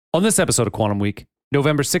On this episode of Quantum Week,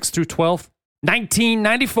 November 6th through 12th,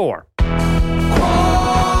 1994. Quantum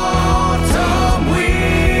Week.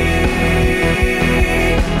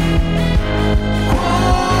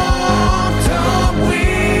 Quantum Week.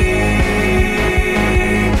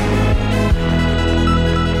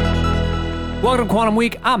 Welcome to Quantum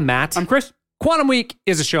Week. I'm Matt. I'm Chris. Quantum Week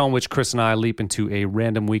is a show in which Chris and I leap into a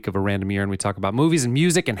random week of a random year and we talk about movies and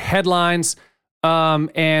music and headlines.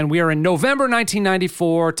 And we are in November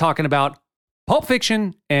 1994 talking about Pulp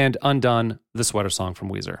Fiction and Undone, the sweater song from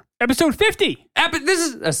Weezer. Episode 50. This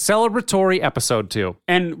is a celebratory episode too.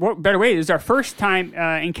 And what better way? This is our first time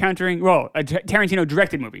encountering, a Tarantino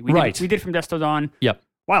directed movie. We did From Dusk Till Dawn Yep. a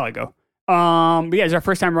while ago. But yeah, it's our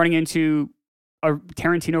first time running into a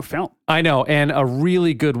Tarantino film. I know, and a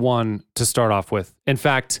really good one to start off with. In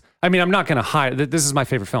fact, I mean, I'm not going to hide that this is my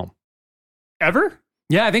favorite film. Ever?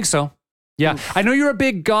 Yeah, I think so. Yeah, I know you're a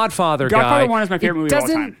big Godfather guy. Godfather 1 is my favorite movie of all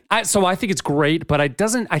time. So I think it's great, but I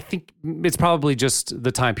think it's probably just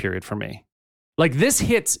the time period for me. Like, this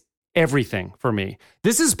hits everything for me.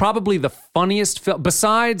 This is probably the funniest film,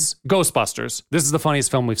 besides Ghostbusters. This is the funniest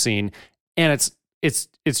film we've seen, and it's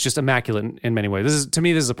just immaculate in many ways. To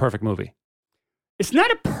me, this is a perfect movie. It's not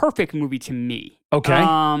a perfect movie to me.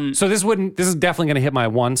 Okay. So this is definitely going to hit my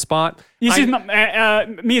one spot. This is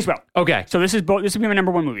me as well. Okay. So this would be my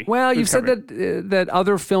number one movie. Well, you've said that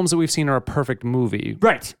other films that we've seen are a perfect movie.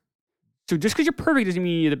 Right. So just because you're perfect doesn't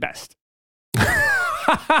mean you're the best.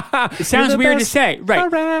 It sounds weird to say. Right.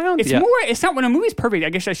 It's not when a movie's perfect.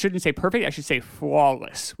 I guess I shouldn't say perfect. I should say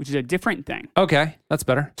flawless, which is a different thing. Okay. That's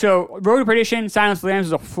better. So Road to Perdition, Silence of the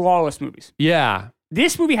Lambs are flawless movies. Yeah.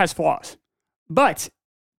 This movie has flaws, but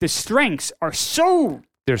the strengths are so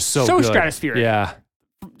good. Stratospheric. Yeah.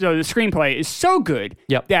 So the screenplay is so good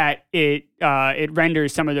that it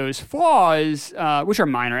renders some of those flaws, which are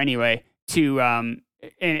minor anyway, and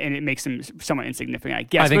it makes them somewhat insignificant, I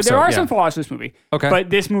guess. But there are some flaws to this movie. Okay. But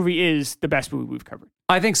this movie is the best movie we've covered.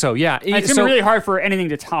 I think so, yeah. It's going to be really hard for anything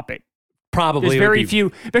to top it. Probably. There's very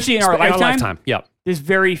few, especially in our lifetime. Yep. There's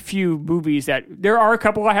very few movies that there are a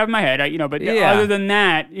couple I have in my head, but other than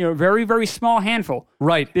that, very, very small handful.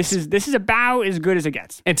 Right. This is about as good as it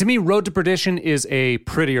gets. And to me, Road to Perdition is a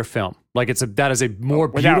prettier film. Like that is a more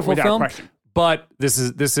beautiful film. Question. But this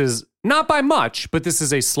is not by much, but this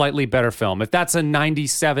is a slightly better film. If that's a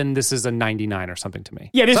 97, this is a 99 or something to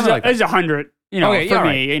me. Yeah, this is 100. For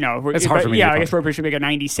me, it's hard for me. Yeah, I guess Road to Perdition should be like a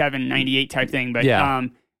 97, 98 type thing, but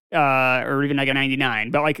or even like a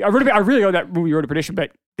 99. But like I really love that movie Road to Perdition,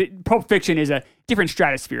 but Pulp Fiction is a different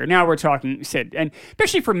stratosphere. Now we're talking Sid. And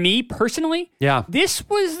especially for me personally, this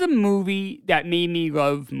was the movie that made me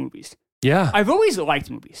love movies. Yeah. I've always liked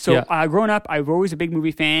movies. So growing up, I was always a big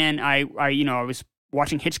movie fan. I was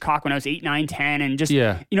watching Hitchcock when I was 8, 9, 10 and just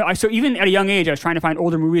so even at a young age I was trying to find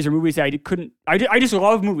older movies or movies that I just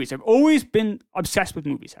love movies. I've always been obsessed with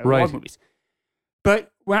movies. I love movies.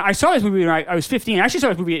 But when I saw this movie when I was 15, I actually saw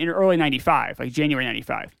this movie in early 95, like January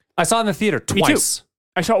 95. I saw it in the theater twice. Me too.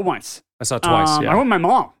 I saw it once. I saw it twice, I went with my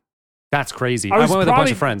mom. That's crazy. I was went with a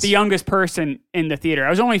bunch of friends. The youngest person in the theater.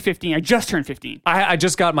 I was only 15. I just turned 15. I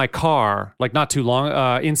just got my car, like not too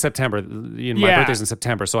long, in September. My birthday's in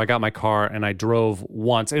September, so I got my car and I drove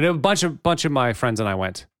once. And a bunch of my friends and I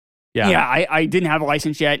went. Yeah. Yeah, I didn't have a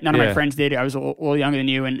license yet. None of my friends did. I was a little younger than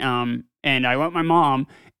you. And I went with my mom.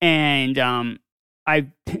 And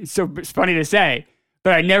so it's funny to say,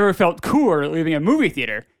 but I never felt cooler leaving a movie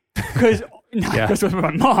theater because because with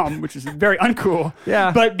my mom, which is very uncool.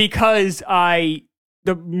 Yeah. But because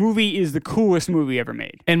the movie is the coolest movie ever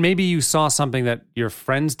made. And maybe you saw something that your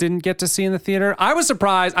friends didn't get to see in the theater. I was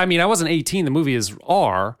surprised. I mean, I wasn't 18. The movie is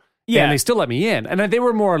R. Yeah. And they still let me in. And they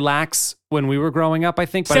were more lax when we were growing up, I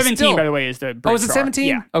think. But 17, by the way, is the Oh, is it 17?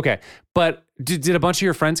 Yeah. Okay. But did a bunch of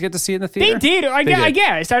your friends get to see it in the theater? They did. I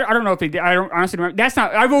guess. I don't know if they did. I don't honestly remember. That's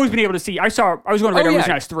not, I've always been able to see. I was going to Red Ocean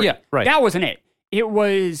when I was 3. Yeah, right. That wasn't it. It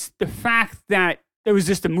was the fact that it was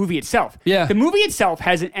just the movie itself. Yeah. The movie itself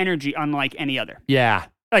has an energy unlike any other. Yeah.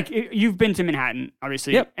 Like, you've been to Manhattan,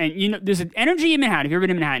 obviously. Yep. And, there's an energy in Manhattan, if you've ever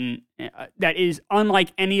been to Manhattan, that is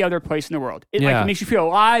unlike any other place in the world. It makes you feel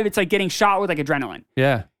alive. It's like getting shot with, like, adrenaline.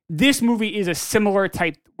 Yeah. This movie is a similar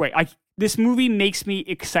type way. This movie makes me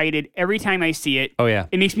excited every time I see it. Oh, yeah.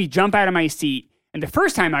 It makes me jump out of my seat. And the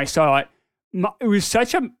first time I saw it, it was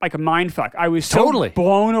such a mind fuck. I was so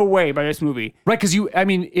blown away by this movie. Right, because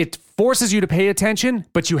it forces you to pay attention,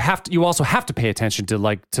 but you also have to pay attention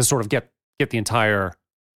to sort of get the entire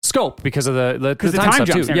scope because of the time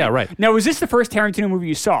jumps too. Yeah, right. Now, was this the first Tarantino movie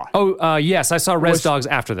you saw? Oh, yes. I saw Res Dogs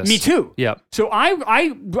after this. Me too. Yeah. So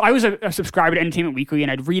I was a subscriber to Entertainment Weekly,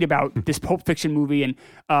 and I'd read about this Pulp Fiction movie, and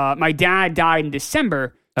my dad died in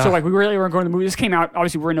December, So like we really weren't going to the movie. This came out,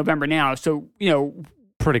 obviously we're in November now. So,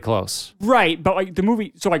 Pretty close. right. But like the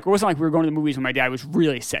movie, so like it wasn't like we were going to the movies when my dad was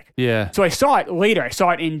really sick. Yeah. So I saw it later. I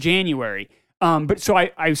saw it in January. But so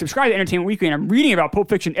I subscribed to Entertainment Weekly and I'm reading about Pulp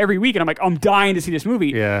Fiction every week and I'm like, I'm dying to see this movie.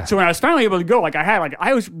 Yeah. So when I was finally able to go,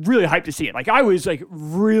 I was really hyped to see it. Like I was like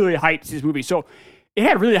really hyped to see this movie. So it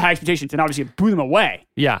had really high expectations and obviously it blew them away.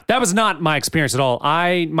 Yeah, that was not my experience at all.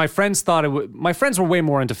 My friends thought my friends were way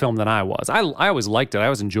more into film than I was. I always liked it. I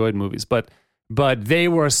always enjoyed movies, but they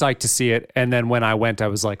were psyched to see it. And then when I went, I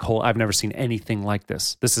was like, I've never seen anything like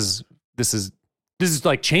this. This is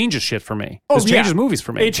like changes shit for me. This changes movies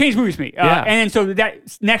for me. It changed movies for me. Yeah. And then so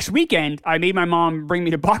that next weekend, I made my mom bring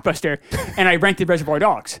me to Blockbuster and I rented Reservoir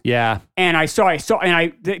Dogs. Yeah. And because I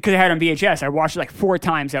had it on VHS, I watched it like 4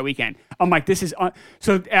 times that weekend. I'm like, this is,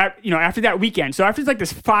 after that weekend, so after like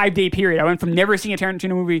this 5-day period, I went from never seeing a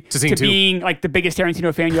Tarantino movie to being like the biggest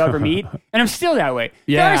Tarantino fan you'll ever meet. And I'm still that way.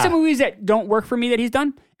 Yeah. There are some movies that don't work for me that he's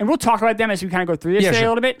done. And we'll talk about them as we kind of go through this today a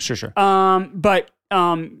little bit. Sure.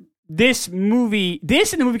 This and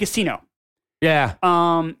the movie Casino. Yeah.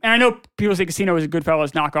 And I know people say Casino is a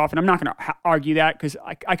Goodfellas knockoff, and I'm not going to argue that because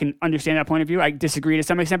I can understand that point of view. I disagree to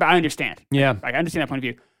some extent, but I understand. Yeah. I understand that point of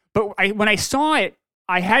view. But when I saw it,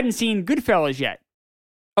 I hadn't seen Goodfellas yet.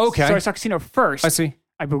 Okay. So I saw Casino first. I see.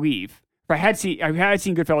 I believe. But I had seen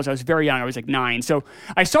Goodfellas. I was very young. I was like 9. So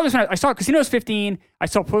I saw this when I saw Casino. I was 15. I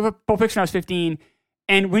saw Pulp Fiction. I was 15.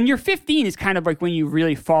 And when you're 15 is kind of like when you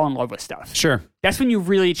really fall in love with stuff. Sure. That's when you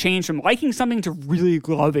really change from liking something to really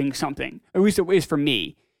loving something. At least it is for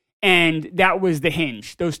me. And that was The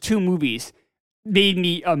Hinge. Those 2 movies made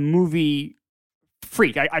me a movie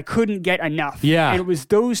freak. I couldn't get enough. Yeah. And it was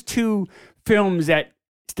those 2 films that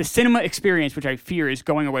the cinema experience, which I fear is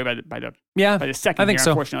going away by the second I think year,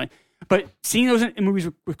 so. unfortunately. But seeing those in movies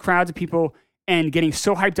with crowds of people and getting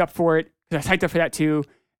so hyped up for it, because I was hyped up for that too,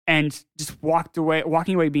 and just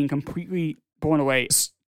walking away being completely blown away.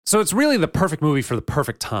 So it's really the perfect movie for the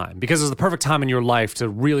perfect time because it's the perfect time in your life to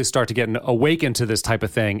really start to get awaken to this type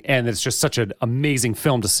of thing. And it's just such an amazing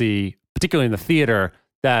film to see, particularly in the theater,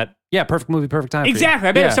 that, perfect movie, perfect time. Exactly.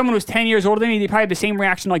 I bet if someone was 10 years older than me, they probably have the same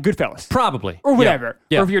reaction like Goodfellas. Probably. Or whatever.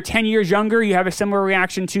 Yeah. Or if you're 10 years younger, you have a similar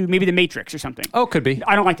reaction to maybe The Matrix or something. Oh, could be.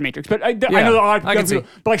 I don't like The Matrix, but I know a lot of I can people. see.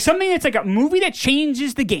 But like something that's like a movie that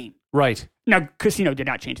changes the game. Right. Now, Casino did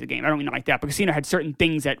not change the game. I don't mean it like that, but Casino had certain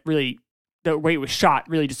things that really, the way it was shot,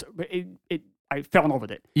 really just, I fell in love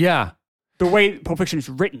with it. Yeah. The way Pulp Fiction is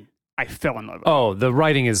written, I fell in love with it. Oh, the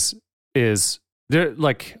writing is they're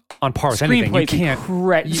like on par with anything. You can't.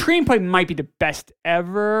 The screenplay might be the best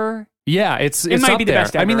ever. Yeah, it might up be the there.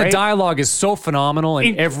 best ever, I mean, the right? dialogue is so phenomenal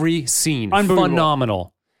in every scene. Unbelievable.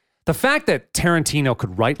 Phenomenal. The fact that Tarantino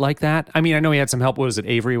could write like that. I mean, I know he had some help. What was it,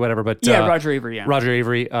 Avery, whatever? But Roger Avery. Yeah, Roger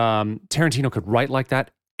Avery. Tarantino could write like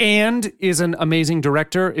that, and is an amazing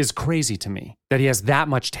director. Is crazy to me that he has that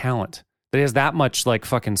much talent. That he has that much like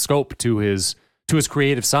fucking scope to his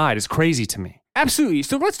creative side. Is crazy to me. Absolutely.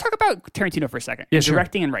 So let's talk about Tarantino for a second. Yeah, sure.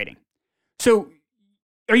 Directing and writing. So,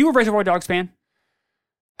 are you a Reservoir Dogs fan?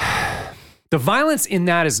 The violence in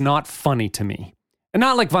that is not funny to me. And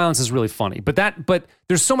not like violence is really funny, but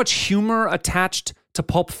there's so much humor attached to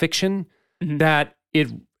Pulp Fiction that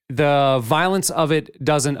the violence of it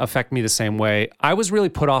doesn't affect me the same way. I was really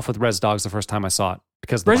put off with Res Dogs the first time I saw it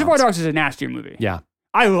because of the Reservoir violence. Dogs is a nastier movie. Yeah.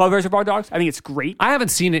 I love Reservoir Dogs. I think it's great. I haven't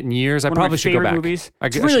seen it in years. I One of probably my should go favorite back. movies. I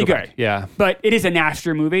It's should really go good. back. Yeah. But it is a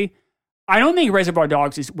nastier movie. I don't think Reservoir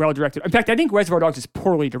Dogs is well directed. In fact, I think Reservoir Dogs is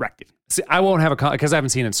poorly directed. See, I won't have because I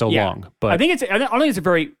haven't seen it so long. But I think it's a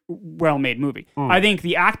very well made movie. I think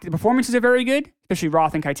the performances are very good, especially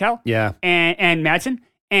Roth and Keitel. Yeah. And Madsen.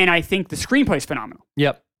 And I think the screenplay is phenomenal.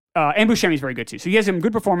 Yep. And Buscemi is very good too. So he has some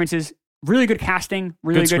good performances, really good casting,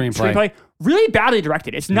 really good screenplay. really badly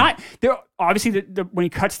directed. It's not there. Obviously, when he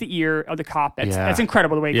cuts the ear of the cop, that's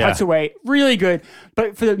incredible. The way he cuts away, really good.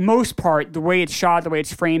 But for the most part, the way it's shot, the way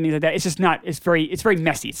it's framed, things like that, it's just not. It's very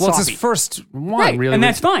messy. It's Well, sloppy. it's his first one, Right, really, and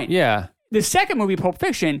that's fine. Yeah. The second movie, Pulp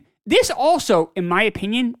Fiction, this also, in my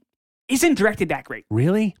opinion, isn't directed that great.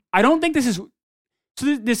 Really? I don't think this is.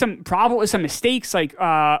 So there's some some mistakes, like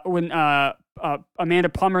when Amanda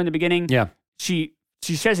Plummer in the beginning, she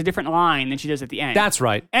says a different line than she does at the end. That's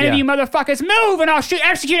right. Any of you motherfuckers move, and I'll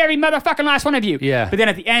execute every motherfucking last one of you. Yeah. But then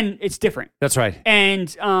at the end, it's different. That's right. And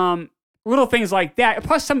little things like that.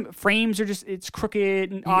 Plus, some frames are it's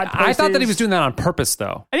crooked and odd places. I thought that he was doing that on purpose,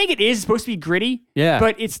 though. I think it is supposed to be gritty. Yeah.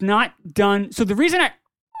 But it's not done. So the reason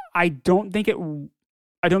I don't think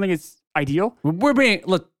it's ideal. We're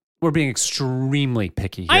being extremely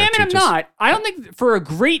picky here. I am and I'm not. I don't think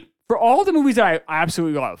for all the movies that I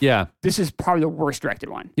absolutely love. Yeah. This is probably the worst directed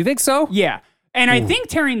one. You think so? Yeah. And I think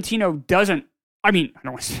Tarantino doesn't. I mean, I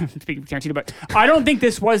don't want to speak of Tarantino, but I don't think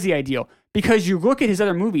this was the ideal because you look at his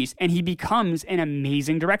other movies and he becomes an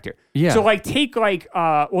amazing director. Yeah. So like take like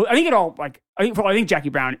well, I think it all like I think Jackie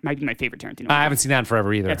Brown might be my favorite Tarantino movie. I haven't seen that in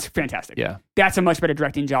forever either. That's fantastic. Yeah. That's a much better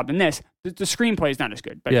directing job than this. The screenplay is not as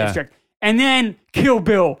good, but Yeah. it's direct. And then Kill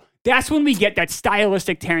Bill. That's when we get that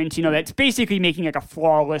stylistic Tarantino that's basically making like a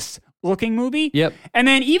flawless looking movie. Yep. And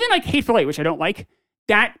then even like Hateful Eight, which I don't like.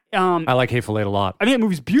 That I like Hateful Eight a lot. I think that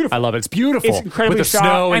movie's beautiful. I love it. It's beautiful. It's incredibly with the shot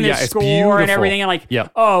snow and the it's score beautiful. and everything. And like,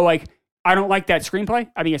 Yep. oh, like I don't like that screenplay.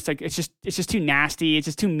 I mean, it's just too nasty. It's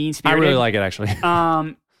just too mean I spirited. really like it actually.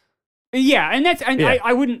 Yeah, and that's and Yeah.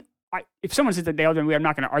 I wouldn't. If someone says that they love the movie, I'm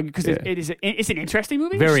not going to argue because Yeah. it's an interesting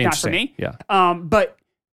movie. Very it's not interesting. for me. But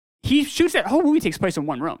he shoots that whole movie takes place in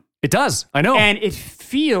one room, It does. I know. and it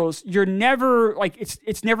feels you're never like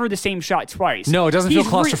it's never the same shot twice. No, it doesn't He's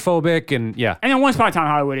feel claustrophobic and yeah. And then Once Upon a Time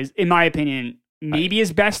in Hollywood is, in my opinion, maybe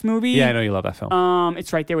his best movie. Yeah, I know you love that film.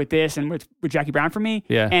 It's right there with this and with Jackie Brown for me.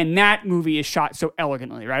 Yeah. And that movie is shot so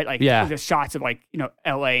elegantly, right? Like Yeah. the shots of like,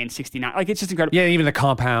 LA in 69. Like it's just incredible. Yeah, even the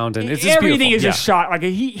compound and it's just Everything beautiful. is just shot like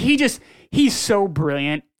he's so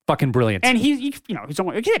brilliant. fucking brilliant. And he's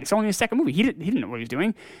only like, it's only his second movie. He didn't know what he was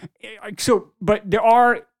doing. But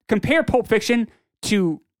compare Pulp Fiction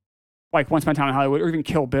to like Once Upon a Time in Hollywood or even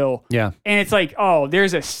Kill Bill. yeah. And it's like, oh,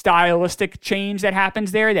 there's a stylistic change that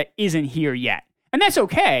happens there that isn't here yet. And that's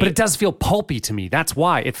okay. But it does feel pulpy to me. That's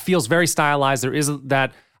why. It feels very stylized. There is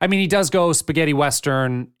that. I mean, he does go spaghetti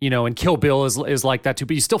western, and Kill Bill is like that too.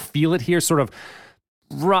 But you still feel it here, sort of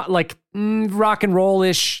rock and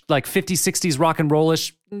roll-ish, like 50s, 60s rock and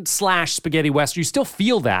roll-ish / spaghetti western. You still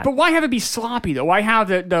feel that. But why have it be sloppy though? Why have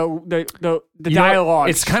the You know, dialogue?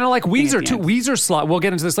 it's kind of like Weezer at the too. end. Weezer slop. We'll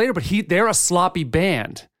get into this later, but they're a sloppy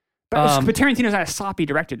band. But Tarantino's not a sloppy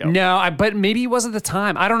director though. No, but maybe he was at the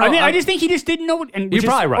time. I don't know. I just think he just didn't know. And You're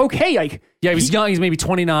probably right. Okay, like Yeah, he was young. He's maybe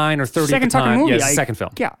 29 or 30 second at the time. fucking movie. Yeah, it's like, the second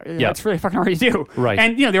film. Yeah, that's really fucking hard to do. Right.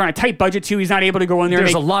 And they're on a tight budget too. He's not able to go in there.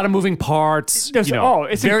 There's and a lot of moving parts.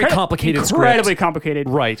 it's very complicated incredibly script. complicated.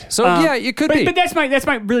 Right. So yeah, it could be. But that's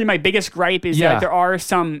my biggest gripe is Yeah. that there are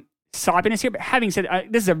some sloppiness here. But having said,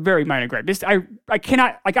 this is a very minor gripe. I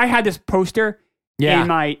cannot like I had this poster. Yeah. In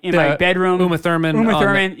my The bedroom. Uma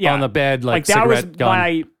Thurman yeah. on the bed, like that was cigarette gun.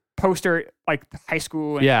 my poster, like high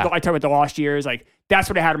school. And Yeah. I talk about the lost years. Like that's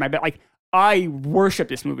what I had on my bed. Like I worship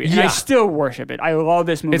this movie. And I Yeah. still worship it. I love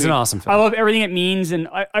this movie. It's an awesome film. I love everything it means, and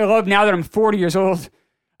I love now that I'm 40 years old.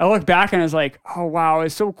 I look back and I was like, oh wow,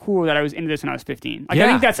 it's so cool that I was into this when I was 15. Like I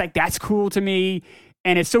Yeah. think that's cool to me,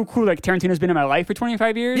 and it's so cool. Like Tarantino's been in my life for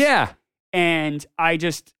 25 years. Yeah. and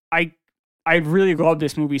I really love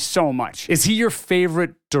this movie so much. Is he your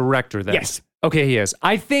favorite director then? Yes. Okay, he is.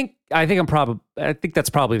 I think that's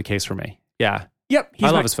probably the case for me. Yeah. Yep, I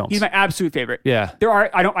love his films. He's my absolute favorite. Yeah.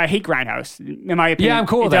 I hate Grindhouse. In my opinion, Yeah, I'm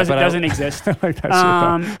cool with it that, but doesn't exist. I like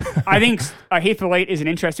that shit, I think Hateful Eight is an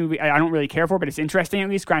interesting movie. I don't really care for, but it's interesting at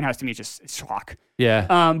least. Grindhouse to me is just it's schlock.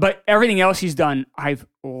 Yeah. But everything else he's done, I've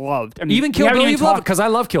loved. I mean, Even we Kill haven't Bill, even you've loved talked- because I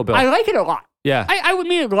love Kill Bill. I like it a lot. yeah. I would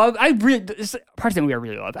mean love. I really this is part of the movie I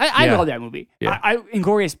really love. I Yeah. love that movie. Yeah.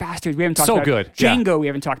 Inglourious Bastards. We haven't talked So about. good. Yeah. Django. We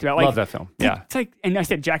haven't talked about. Like, Love that film. it's like- Yeah. It's like, and I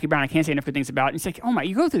said Jackie Brown. I can't say enough good things about. And it's like, oh my,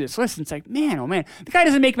 you go through this list, and it's like, man, oh man, the guy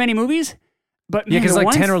doesn't make many movies, but Yeah, man, because the like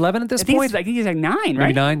ones- 10 or 11 at this I think point. I think he's like 9, Maybe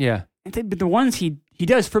right? 9, yeah. But the ones he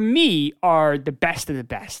does for me are the best of the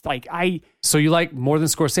best. Like So you like more than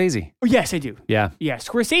Scorsese? yes, I do. Yeah. Yeah,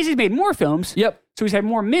 Scorsese's made more films. Yep. So he's had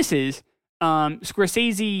more misses.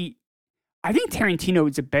 Scorsese, I think Tarantino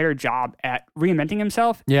does a better job at reinventing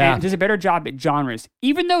himself. Yeah. And does a better job at genres.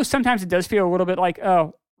 Even though sometimes it does feel a little bit like,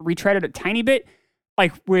 oh, retreaded a tiny bit.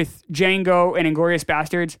 Like with Django and Inglourious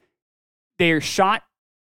Bastards, they're shot.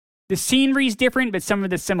 The scenery's different, but some of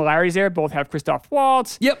the similarities there. Both have Christoph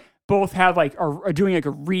Waltz. Yep. Both have are doing like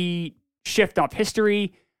a re-shift off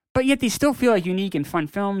history. But yet they still feel like unique and fun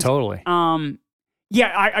films. Totally.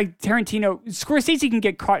 Yeah, Tarantino, Scorsese can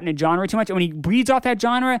get caught in a genre too much. And when he bleeds off that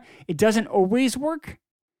genre, it doesn't always work.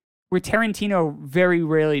 Where Tarantino very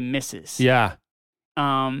rarely misses. Yeah. But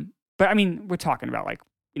I mean, we're talking about like,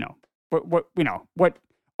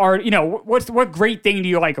 what great thing do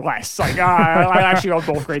you like less? Like, I actually love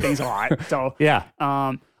both great things a lot. So Yeah.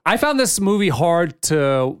 I found this movie hard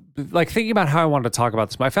to, like, thinking about how I wanted to talk about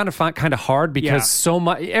this. I found it kind of hard because so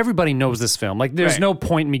much, everybody knows this film. Like, there's Right. no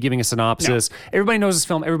point in me giving a synopsis. Everybody knows this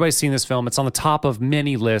film. Everybody's seen this film. It's on the top of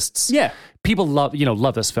many lists. Yeah. People love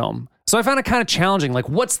this film. So I found it kind of challenging. Like,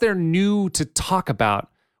 what's there new to talk about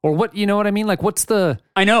Or what, you know what I mean? Like, what's the...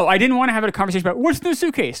 I know. I didn't want to have a conversation about what's in the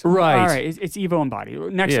suitcase. Right. All right. It's Evo and Body.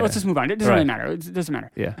 Next, Yeah. let's just move on. It doesn't really matter. It doesn't matter.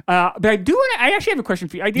 Yeah. But I do want to... I actually have a question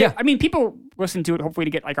for you. Yeah. I mean, people listen to it hopefully to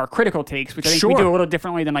get like our critical takes, which I think Sure. we do a little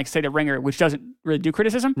differently than like, say, The Ringer, which doesn't really do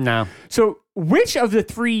criticism. No. So which of the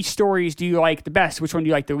 3 stories do you like the best? Which one do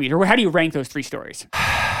you like the least? Or how do you rank those 3 stories?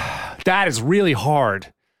 That is really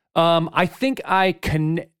hard. I think I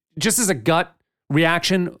can... Just as a gut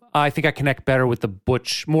reaction, I think I connect better with the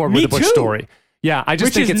Butch, more with Me the Butch too. story. Yeah, I just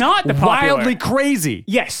Which think is it's not the popular. wildly crazy.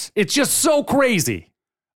 Yes. It's just so crazy.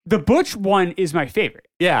 The Butch one is my favorite.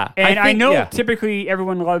 Yeah. And I think- know yeah. typically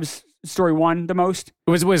everyone loves story 1 the most.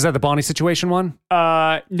 Was that the Bonnie situation one?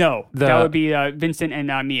 No. The- That would be Vincent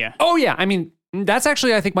and Mia. Oh, yeah. I mean, that's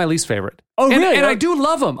actually, I think, my least favorite. Oh, And- really? And I do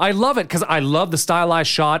love them. I love it because I love the stylized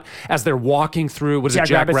shot as they're walking through. What is it,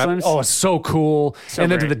 Jack Rabbit Rabbit? Slims? Oh, it's so cool. So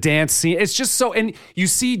and then to great. the dance scene. It's just so, and you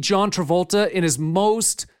see John Travolta in his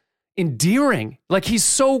most endearing. Like, he's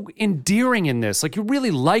so endearing in this. Like, you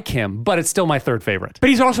really like him, but it's still my 3rd favorite. But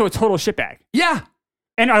he's also a total shitbag. Yeah.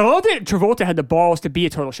 And I love that Travolta had the balls to be a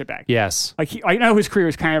total shitbag. Yes. Like, I know his career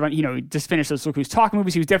was kind of, he just finished those Look Who's Talking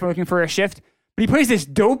movies. He was definitely looking for a shift. But he plays this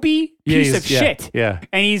dopey piece of shit. Yeah.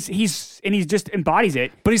 And he just embodies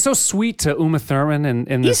it. But he's so sweet to Uma Thurman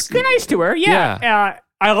and He's this. nice to her. Yeah.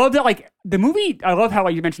 I love that, like, the movie, I love how,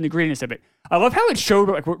 like, you mentioned the grittiness of it. I love how it showed,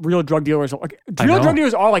 like, what real drug dealers are. Like, real know. drug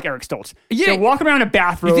dealers are like Eric Stoltz. Yeah. They're walking around in a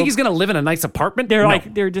bathrobe. You think he's going to live in a nice apartment? They're No.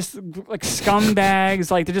 like, they're just like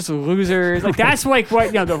scumbags. Like, they're just losers. Like, that's like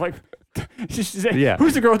what, they're like, Yeah.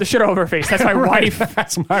 who's the girl with the shit all over her face? That's my wife.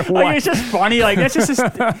 That's my wife. Like, it's just funny. Like, that's just,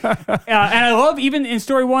 and I love even in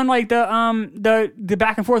story 1, like the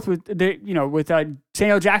back and forth with with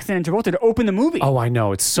Samuel Jackson and Travolta to open the movie. Oh, I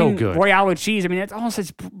know. It's so good. Royale with cheese. I mean, it's almost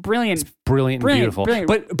it's brilliant. Brilliant and beautiful.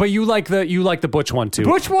 brilliant. But you like the Butch one too.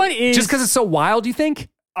 Which one is Just because it's so wild, you think?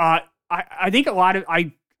 I think a lot of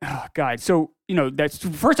oh god. So that's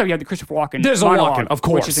first off you have the Christopher Walken. There's a monologue, Walken, of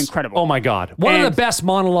course. which is incredible. Oh my God. One of And- the best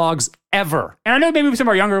monologues ever. And I know maybe some of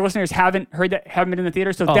our younger listeners haven't heard that, haven't been in the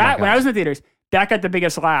theater. So my that when gosh. I was in the theaters, that got the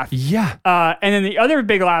biggest laugh. Yeah. And then the other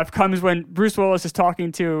big laugh comes when Bruce Willis is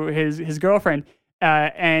talking to his girlfriend,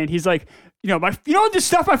 and he's like, this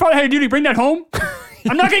stuff my father had to do to bring that home.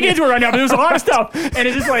 I'm not gonna get into it right now, but there was a lot of stuff, and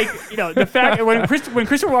it's just like the fact when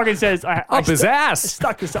Christopher Walken says, Up his ass.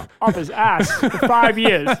 stuck this up his ass for 5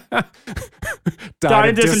 years, died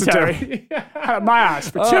of dysentery, my ass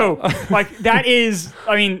for 2. Like that is,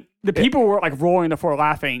 I mean, the people were like rolling the floor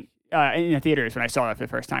laughing. In the theaters when I saw that for the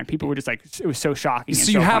first time, people were just like, it was so shocking. So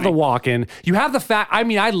you have funny. the Walken. You have the fact. I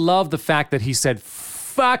mean, I love the fact that he said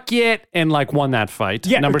 "fuck it" and like won that fight.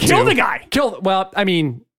 Yeah, Number 2. kill the guy. Well, I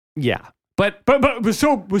mean, yeah, but was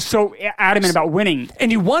so adamant about winning. and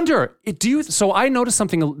you wonder, so I noticed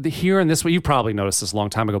something here in this way. You probably noticed this a long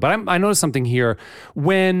time ago, but I noticed something here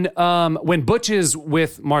when Butch is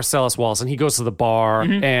with Marcellus Wallace and he goes to the bar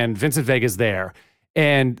and Vincent Vega's there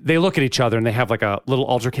and they look at each other and they have like a little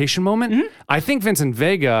altercation moment. I think Vincent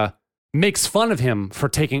Vega makes fun of him for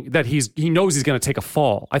taking that he knows he's going to take a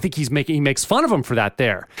fall. I think he makes fun of him for that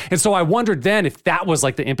there. And so I wondered then if that was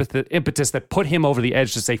like the impetus that put him over the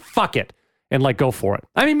edge to say, fuck it. And like go for it.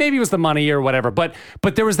 I mean, maybe it was the money or whatever, but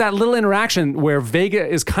there was that little interaction where Vega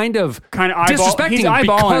is kind of disrespecting he's him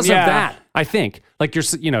eyeballing, because yeah. of that. I think like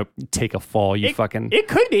take a fall, you fucking. It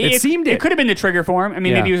could be. It seemed it could have been the trigger for him. I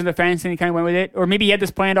mean, Yeah. maybe he was on the fence and he kind of went with it, or maybe he had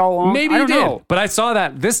this planned all along. Maybe I he don't did, know. but I saw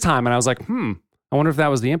that this time and I was like, I wonder if that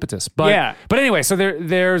was the impetus. But Yeah. But anyway, so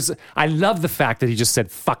there's. I love the fact that he just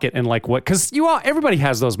said "fuck it" and like what because everybody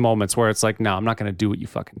has those moments where it's like, no, I'm not going to do what you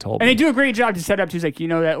fucking told And me. they do a great job to set up to like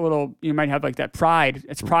that little you might have like that pride.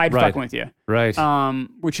 It's pride Right. fucking with you. Right.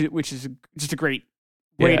 Which is just a great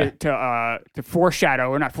way Yeah. to foreshadow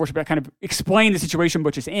or not foreshadow, but kind of explain the situation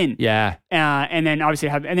Butch is in. yeah. And then obviously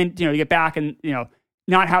you get back and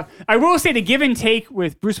not how I will say the give and take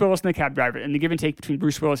with Bruce Willis and the cab driver and the give and take between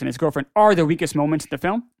Bruce Willis and his girlfriend are the weakest moments in the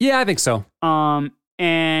film. Yeah, I think so.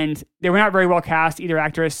 And they were not very well cast, either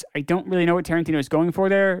actress. I don't really know what Tarantino is going for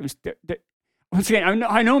there. It was, once again,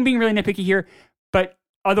 I know I'm being really nitpicky here, but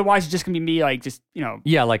otherwise it's just gonna be me like just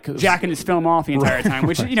Yeah, like jacking this film off the entire time.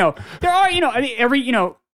 Which there are I mean, every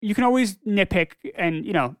you can always nitpick and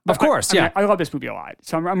Of course, yeah. I love this movie a lot,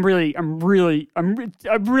 so I'm really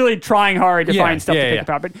trying hard to Yeah, find stuff yeah, to pick yeah.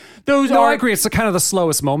 apart. But those No, are I agree. It's kind of the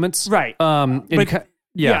slowest moments, right.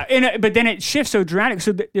 Yeah, But then it shifts so dramatic.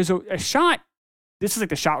 So there's a shot. This is like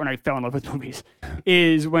the shot when I fell in love with movies.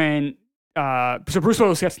 Is when so Bruce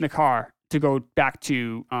Willis gets in the car to go back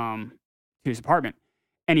to his apartment,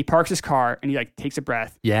 and he parks his car and he like takes a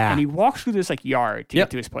breath. Yeah. And he walks through this like yard to Yep.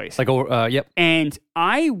 get to his place. like yep. And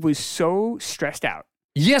I was so stressed out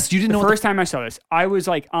Yes, you didn't know The first time I saw this, I was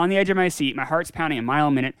like on the edge of my seat. My heart's pounding a mile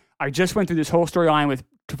a minute. I just went through this whole storyline with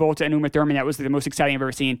Travolta and Uma Thurman. That was the most exciting I've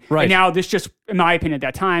ever seen. Right. And now this just, in my opinion, at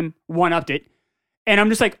that time, one-upped it. And I'm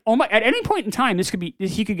just like, oh my! At any point in time,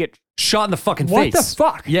 he could get shot in the fucking what face. the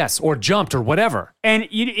fuck? Yes, or jumped or whatever. And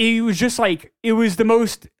it was just like, it was the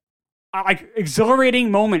most like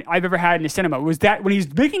exhilarating moment I've ever had in the cinema. Was that when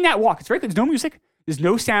he's making that walk? It's very there's no music, there's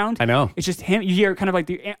no sound. I know. It's just him. You hear kind of like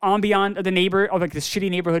the ambient of the neighbor of like this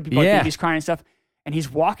shitty neighborhood. People like babies crying and stuff. And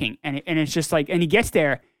he's walking, and it's just like, and he gets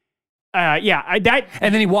there. And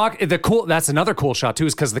then he that's another cool shot too,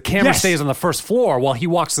 is because the camera stays on the first floor while he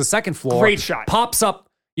walks to the second floor. Great shot. Pops up,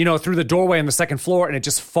 through the doorway on the second floor, and it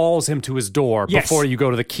just follows him to his door before you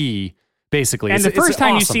go to the key, basically. And the first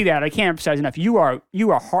time awesome. you see that, I can't emphasize enough, you are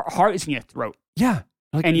heart is in your throat. Yeah.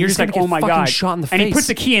 And you're just like, oh my God. Shot in the and face. He puts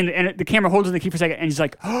the key in, and the camera holds on the key for a second, and he's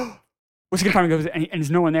like, oh, what's he gonna find? And there's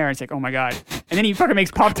no one there. And it's like, oh my God. And then he fucking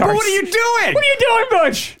makes Pop-Tarts. But what are you doing? What are you doing,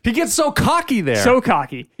 Butch? He gets so cocky there. So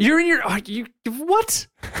cocky. You're in your, what?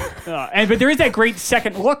 But there is that great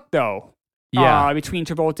second look, though. Yeah. Between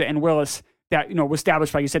Travolta and Willis that, was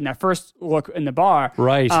established, like you said, in that first look in the bar.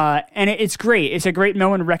 Right. And it's great. It's a great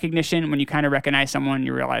moment of recognition when you kind of recognize someone and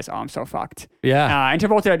you realize, oh, I'm so fucked. Yeah. And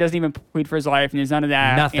Travolta doesn't even plead for his life, and there's none of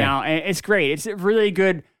that. Nothing. And it's great. It's a really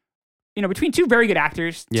good, between two very good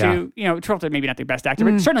actors. Yeah. Travolta maybe not the best actor,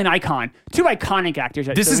 but certainly an icon. Two iconic actors.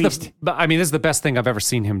 This is this is the best thing I've ever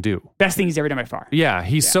seen him do. Best thing he's ever done by far. Yeah,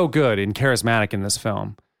 he's so good and charismatic in this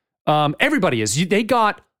film. Everybody is. They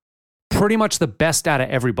got pretty much the best out of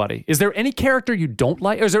everybody. Is there any character you don't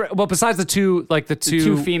like? Or is there, besides the two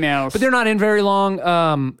females, but they're not in very long.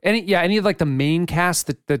 Any of like the main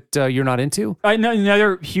cast that you're not into?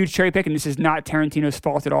 Another huge cherry pick, and this is not Tarantino's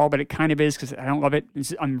fault at all, but it kind of is because I don't love it.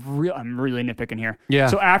 I'm really nitpicking here. Yeah.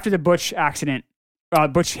 So after the Butch accident,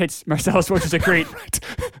 Butch hits Marcellus, which is a great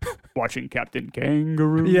watching Captain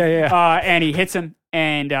Kangaroo. Yeah. And he hits him,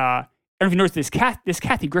 and I don't know if you noticed this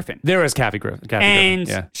Kathy Griffin. There is Kathy Griffin.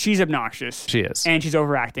 And she's obnoxious. She is. And she's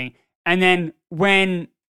overacting. And then when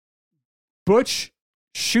Butch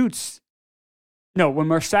when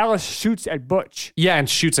Marcellus shoots at Butch. Yeah, and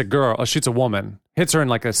shoots a woman. Hits her in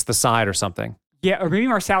like the side or something. Yeah, or maybe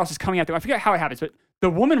Marcellus is coming out there. I forget how it happens, but the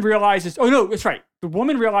woman realizes, oh no, that's right. The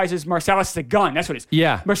woman realizes Marcellus is a gun. That's what it is.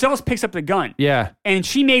 Yeah. Marcellus picks up the gun. Yeah. And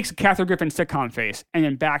she makes Kathy Griffin sitcom face and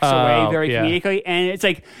then backs away very comedically. And it's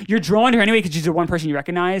like, you're drawn to her anyway because she's the one person you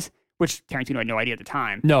recognize, which Tarantino had no idea at the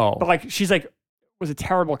time. No. But like, she's like, was a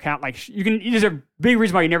terrible cat. Like, there's a big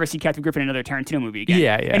reason why you never see Kathy Griffin in another Tarantino movie again.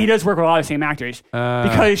 Yeah. And he does work with a lot of the same actors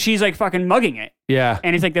because she's like fucking mugging it. Yeah.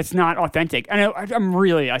 And it's like, that's not authentic. I know I'm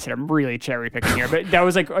really cherry picking here, but that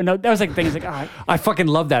was like the thing. It's like, I fucking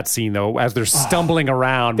love that scene though, as they're stumbling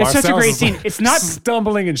around. That's such a great scene. Like, it's not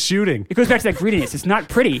stumbling and shooting. It goes back to that greediness. It's not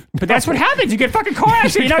pretty, but that's what happens. You get fucking car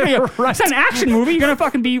accident. It's not an action movie. You're gonna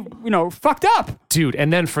fucking be, fucked up, dude.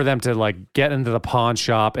 And then for them to like get into the pawn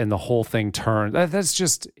shop and the whole thing turns. That's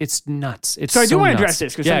just, it's nuts. It's so I do want to nuts. address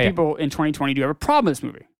this because some people in 2020 do have a problem with this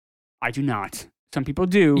movie. I do not. Some people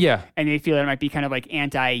do. Yeah. And they feel that it might be kind of like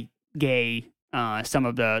anti-gay, some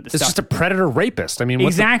of the it's stuff. just a predator rapist. I mean,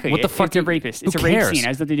 exactly. What the fuck? It's a rapist. It's a rape scene. It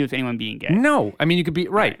has nothing to do with anyone being gay. No. I mean, you could be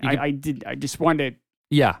right. I just wanted to.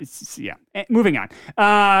 Yeah. Moving on.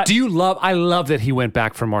 I love that he went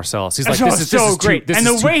back for Marcellus. He's like, this is so great. And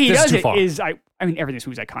the way he does it is, I mean, everything in this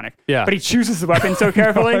movie is iconic. Yeah. But he chooses the weapon so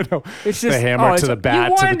carefully. I know. It's just the hammer to the bat you to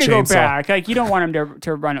want the him to go chainsaw. back. Like, you don't want him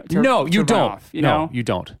to run. No, you don't. Off, you know? No, you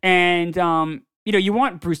don't. And you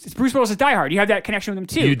want Bruce. It's Bruce Willis' Die Hard. You have that connection with him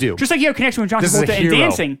too. You do. Just like you have a connection with John Travolta in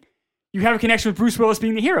dancing. You have a connection with Bruce Willis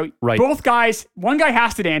being the hero. Right. Both guys, one guy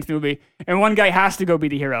has to dance in the movie, and one guy has to go be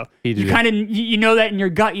the hero. You kind of you know that in your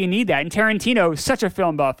gut. You need that. And Tarantino, such a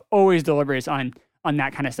film buff, always delivers on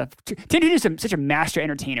that kind of stuff. Tarantino is such a master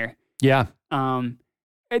entertainer. Yeah.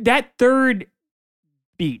 That third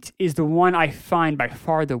beat is the one I find by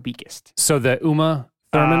far the weakest. So the Uma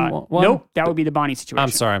Thurman one? Nope, that would be the Bonnie situation.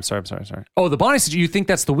 I'm sorry. Oh, the Bonnie situation. You think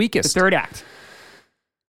that's the weakest? The third act.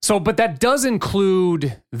 So, but that does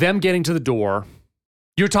include them getting to the door.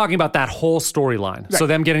 You're talking about that whole storyline. Right. So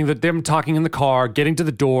them talking in the car, getting to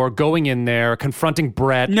the door, going in there, confronting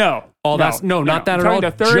Brett. Not that at all.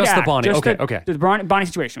 The third just act, the Bonnie. Just Okay. The Bonnie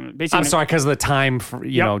situation. Basically, I'm sorry because of the time for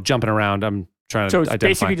jumping around. I'm trying to. So it's identify.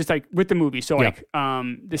 basically just like with the movie. So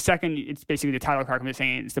the second, it's basically the title card. I'm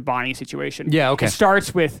saying it's the Bonnie situation. Yeah. Okay. It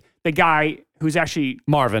starts with the guy who's actually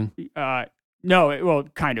Marvin. Kind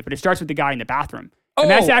of, but it starts with the guy in the bathroom. Oh,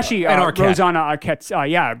 and that's actually Rosanna Arquette's,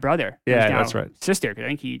 brother. Yeah, that's right. Sister.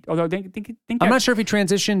 I think I'm not sure if he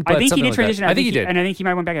transitioned, but I think he did transition. I think he did. And I think he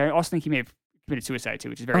might have went back. I also think he may have committed suicide too,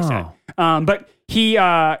 which is very sad. But he,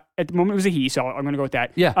 at the moment, it was a he, so I'm going to go with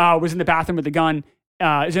that. Yeah. Was in the bathroom with the gun.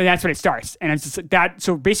 So that's when it starts, and it's just that.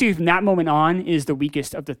 So basically, from that moment on, is the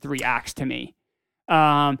weakest of the 3 acts to me.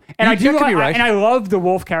 And I do, could be right. and I love the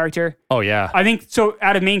wolf character. Oh yeah. I think so.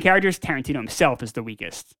 Out of main characters, Tarantino himself is the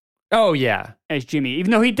weakest Oh yeah. as Jimmy, even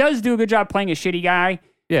though he does do a good job playing a shitty guy.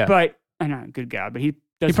 Yeah. But not a good guy, but he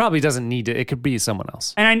does. He probably doesn't need to. It could be someone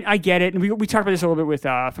else. And I get it. And we talked about this a little bit with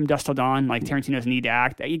From Dusk Till Dawn. Like Tarantino doesn't need to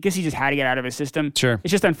act. I guess he just had to get out of his system. Sure.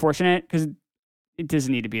 It's just unfortunate because it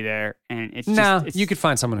doesn't need to be there. And it's just, you could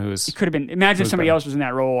find someone who's. It could have been. Imagine if somebody else was in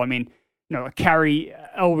that role. I mean, Carrie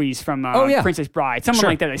Elwes from Princess Bride, someone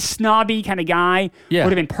like that, a snobby kind of guy would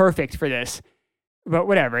have been perfect for this. But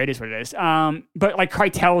whatever, it is what it is. But like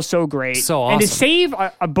Keitel is so great, so awesome. And to save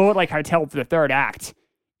a bullet like Keitel for the 3rd act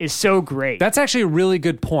is so great. That's actually a really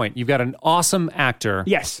good point. You've got an awesome actor.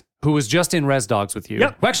 Yes. Who was just in Res Dogs with you.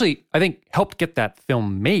 Yep. Who actually, I think, helped get that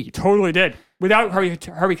film made. Totally did. Without Harvey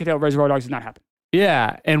Keitel, Reservoir Dogs would not happen.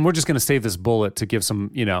 Yeah, and we're just going to save this bullet to give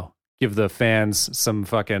some, give the fans some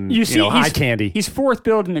fucking, eye candy. He's 4th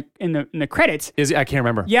billed in the credits. I can't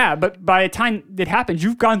remember. Yeah, but by the time that happens,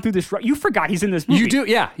 you've gone through this. You forgot he's in this movie. You do,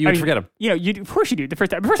 yeah. You would forget him. Of course you do. The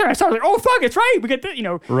first time I saw it, I was like, oh fuck, it's right. We get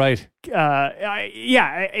that. Right.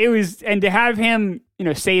 It was, and to have him,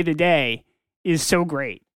 save the day is so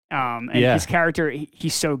great. And his character,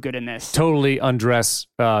 he's so good in this. Totally undress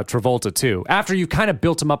Travolta too. After you kind of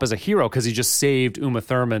built him up as a hero because he just saved Uma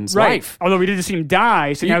Thurman's life. Although we didn't see him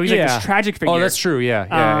die, so now he's like this tragic figure. Oh, that's true. Yeah.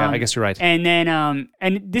 I guess you're right. And then,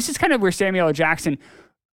 and this is kind of where Samuel L. Jackson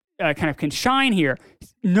kind of can shine here.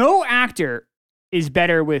 No actor is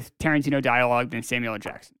better with Tarantino dialogue than Samuel L.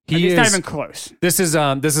 Jackson. It's not even close. This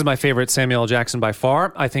is my favorite Samuel L. Jackson by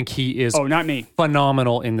far. I think he is not me.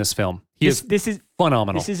 Phenomenal in this film. This is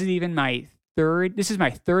phenomenal. This isn't even my third. This is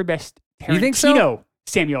my 3rd best Tarantino you think so?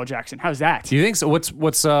 Samuel L. Jackson. How's that? Do you think so? What's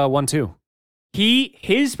 1, 2?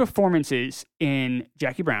 His performances in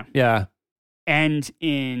Jackie Brown. Yeah. And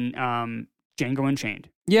in Django Unchained.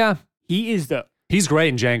 Yeah. He's great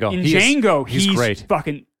in Django. He's great.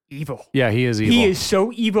 Fucking evil. Yeah, he is evil. He is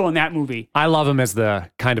so evil in that movie. I love him as the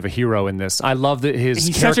kind of a hero in this. I love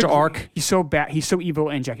his character arc. He's so bad. He's so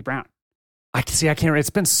evil in Jackie Brown. I can't. It's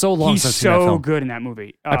been so long since I've seen that film. He's so good in that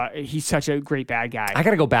movie. He's such a great bad guy. I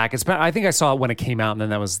got to go back. I think I saw it when it came out, and then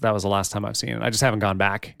that was the last time I've seen it. I just haven't gone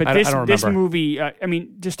back. But I don't remember. This movie,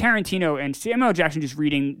 just Tarantino and Samuel L. Jackson just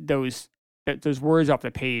reading those words off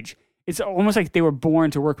the page. It's almost like they were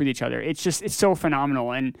born to work with each other. It's so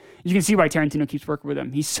phenomenal, and you can see why Tarantino keeps working with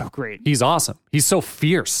him. He's so great. He's awesome. He's so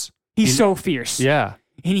fierce. He's so fierce. Yeah.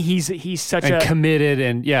 And he's such and committed,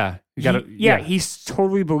 and he's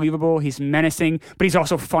totally believable. He's menacing, but he's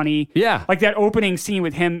also funny. Yeah, like that opening scene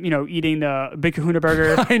with him, eating the Big Kahuna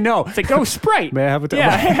burger. I know. It's like, oh, Sprite. May I have a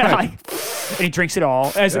and he drinks it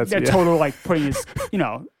all as a total like putting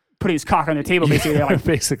his cock on the table, basically. Like,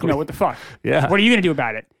 basically, what the fuck? Yeah. What are you gonna do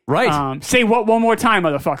about it? Right. Say what one more time,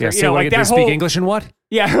 motherfucker. Yeah. Say what, like that speak English and what?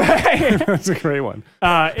 Yeah. Right. That's a great one.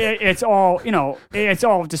 It's all it's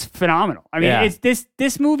all just phenomenal. I mean,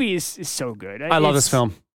 this movie is so good. I love this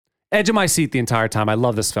film. Edge of my seat the entire time. I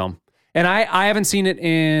love this film. And I haven't seen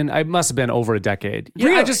it I must have been over a decade.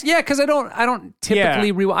 Really? Because I don't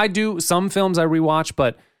typically rewatch. I do some films I rewatch,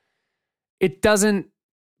 but it doesn't.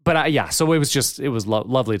 But so it was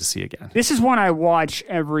lovely to see again. This is one I watch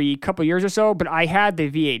every couple of years or so, but I had the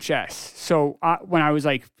VHS. So when I was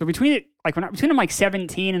between I'm like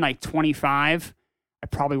 17 and like 25, I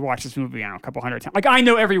probably watched this movie a couple hundred times. Like I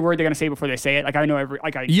know every word they're gonna say before they say it. Like I know every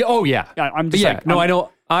oh yeah. I'm just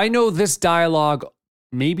I know this dialogue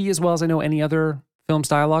maybe as well as I know any other film's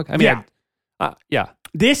dialogue. I mean,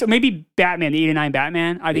 This maybe Batman, the '89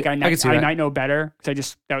 Batman. I think I might know better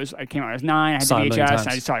because I came out when I was 9. I had the VHS and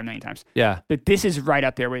I just saw it a million times. Yeah, but this is right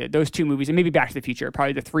up there with it. Those 2 movies and maybe Back to the Future are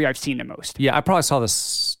probably the 3 I've seen the most. Yeah, I probably saw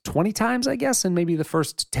this 20 times, I guess, in maybe the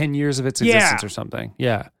first 10 years of its existence or something.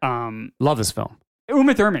 Yeah, love this film.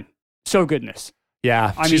 Uma Thurman, so good in this.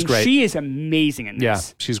 Yeah, she's great. She is amazing in this.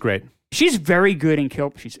 Yeah, she's great. She's very good in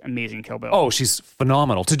Kill. She's amazing in Kill Bill. Oh, she's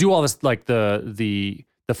phenomenal to do all this, like the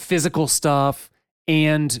physical stuff.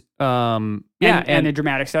 And and the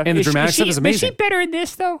dramatic stuff. And the dramatic stuff is amazing. Is she better in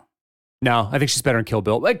this though? No, I think she's better in Kill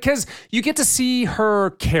Bill because you get to see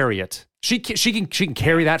her carry it. She can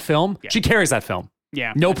carry that film. Yeah. She carries that film.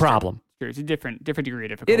 Yeah, no problem. True. It's a different degree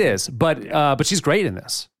of difficulty. It is, but she's great in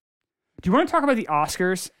this. Do you want to talk about the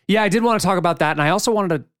Oscars? Yeah, I did want to talk about that, and I also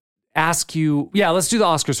wanted to ask you. Yeah, let's do the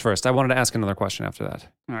Oscars first. I wanted to ask another question after that.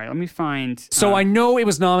 All right, let me find. So I know it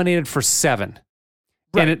was nominated for 7.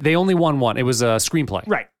 Right. And they only won one. It was a screenplay.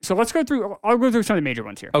 Right. So let's go through. I'll go through some of the major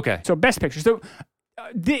ones here. Okay. So Best Picture. So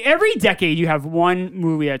every decade you have one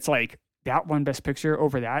movie that's like that one Best Picture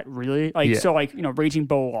over that. Really? Like so like Raging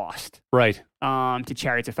Bull lost. Right. To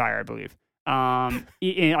Chariots of Fire, I believe.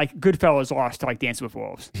 Like Goodfellas lost to like Dancing with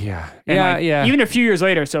Wolves. Yeah. And yeah. Even a few years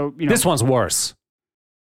later. So this one's worse.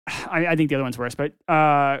 I think the other one's worse, but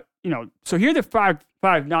so here are the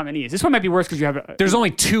five nominees. This one might be worse because you have there's only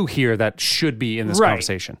two here that should be in this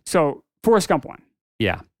conversation. So Forrest Gump won.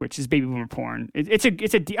 Yeah, which is baby boomer porn. I think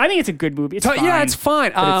it's a good movie. It's fine. Yeah, it's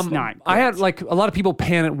fine. But it's not. I had like a lot of people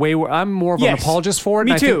pan it way. I'm more of an apologist for it.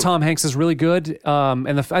 Me and too. I think Tom Hanks is really good.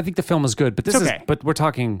 And I think the film is good. But this is. But we're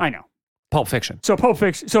talking. I know. Pulp Fiction. So Pulp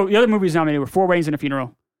Fiction. So the other movies nominated were Four Weddings and a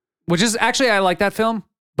Funeral, which is actually I like that film,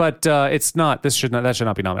 but it's not. That should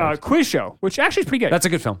not be nominated. Quiz Show, which actually is pretty good. That's a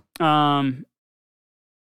good film.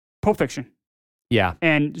 Pulp Fiction. Yeah.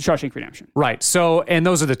 And Shawshank Redemption. Right. So, and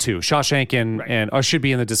those are the two. Shawshank and should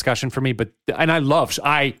be in the discussion for me, and I love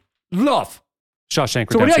Shawshank Redemption.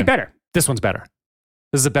 So what do you like better? This one's better.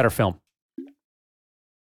 This is a better film.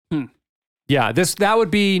 Yeah, that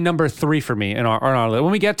would be number 3 for me in our list.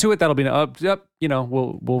 When we get to it, that'll be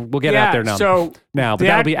we'll get out there now. So but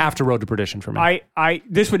that'll be after Road to Perdition for me.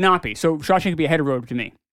 This would not be. So Shawshank would be ahead of Road to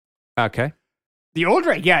me. Okay. The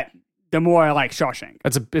older I get, the more I like Shawshank.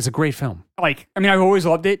 It's a great film. Like, I mean, I've always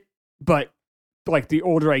loved it, but like the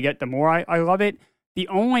older I get, the more I love it.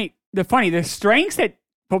 The strengths that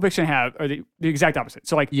Pulp Fiction have are the exact opposite.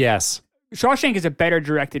 So like, yes, Shawshank is a better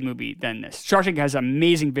directed movie than this. Shawshank has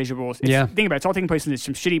amazing visuals. Think about it. It's all taking place in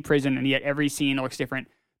some shitty prison, and yet every scene looks different.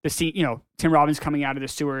 The scene, Tim Robbins coming out of the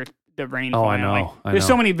sewer, the rain. Oh, falling, I know. There's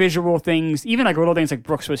so many visual things, even like little things like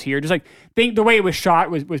Brooks was here. Just like the way it was shot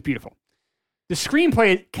was beautiful. The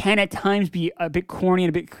screenplay can at times be a bit corny and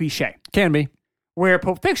a bit cliche. Can be. Where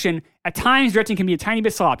Pulp Fiction, at times, directing can be a tiny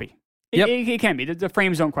bit sloppy. It can be. The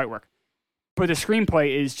frames don't quite work. But the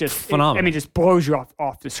screenplay is just phenomenal. Just blows you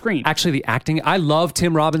off the screen. Actually, the acting, I love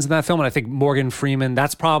Tim Robbins in that film, and I think Morgan Freeman,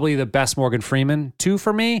 that's probably the best Morgan Freeman, too,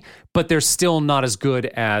 for me, but they're still not as good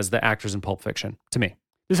as the actors in Pulp Fiction, to me.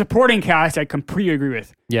 The supporting cast, I completely agree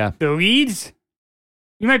with. Yeah. The leads,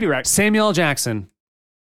 you might be right. Samuel L. Jackson.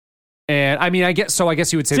 And I mean, I guess you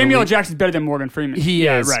would say Samuel L. Jackson's better than Morgan Freeman. He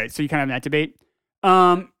is. Right. So you kind of have that debate.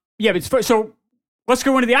 So let's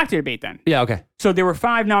go into the actor debate then. Yeah, okay. So there were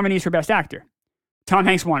 5 nominees for Best Actor. Tom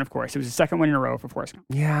Hanks won, of course. It was the second win in a row for Forrest Gump.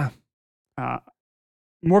 Yeah.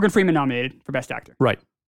 Morgan Freeman nominated for Best Actor. Right.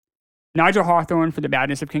 Nigel Hawthorne for The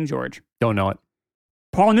Badness of King George. Don't know it.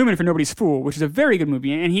 Paul Newman for Nobody's Fool, which is a very good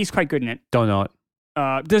movie, and he's quite good in it. Don't know it.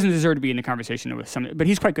 Doesn't deserve to be in the conversation with some, but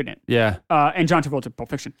he's quite good in it. Yeah. And John Travolta, Pulp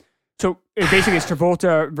Fiction. So basically, it's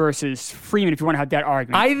Travolta versus Freeman. If you want to have that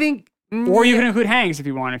argument, I think, or you can include Hanks if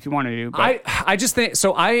you want to do. But I just think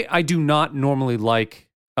so. I do not normally like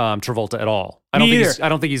Travolta at all. I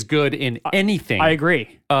don't think he's good in anything. I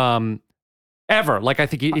agree. Ever. Like I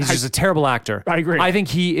think he's just a terrible actor. I agree. I think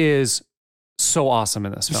he is so awesome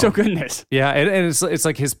in this film. So good in this. Yeah, and it's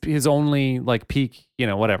like his only like peak,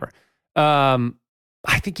 whatever. I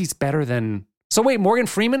think he's better than. So wait, Morgan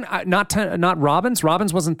Freeman, not Robbins.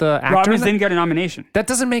 Robbins wasn't the actor. Robbins didn't get a nomination. That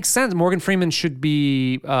doesn't make sense. Morgan Freeman should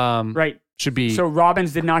be right. Should be. So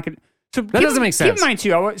Robbins did not get. So that doesn't make sense. Keep in mind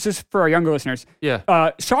too, just for our younger listeners. Yeah.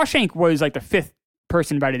 Shawshank was like the 5th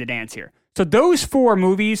person invited to dance here. So those 4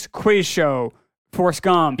 movies: Quiz Show, Forrest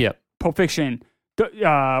Gump, Pulp Fiction. What's the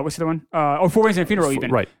other one? Four Weddings and a Funeral. Even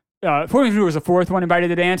right. Four Weddings and a Funeral was the 4th one invited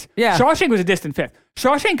to dance. Yeah. Shawshank was a distant 5th.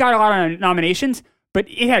 Shawshank got a lot of nominations, but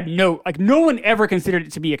it had no one ever considered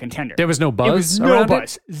it to be a contender. There was no buzz. It was no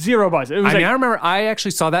buzz. Zero buzz. It was I remember I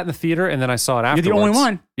actually saw that in the theater, and then I saw it afterwards. You're the only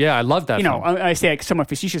one. Yeah, I loved that film. I say like somewhat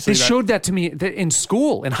facetiously. They showed that to me in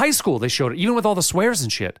school, in high school. They showed it, even with all the swears and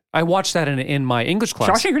shit. I watched that in my English class.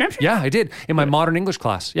 Shawshank Redemption? Yeah, I did. In my modern English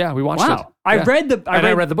class. Yeah, we watched it. Wow. I read the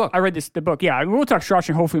book. I read the book. Yeah, we'll talk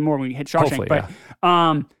Shawshank hopefully more when we hit Shawshank. Hopefully,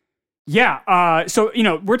 so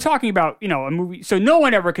we're talking about a movie. So no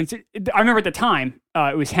one ever considered. I remember at the time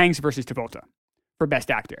it was Hanks versus Travolta for Best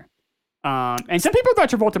Actor, and some people thought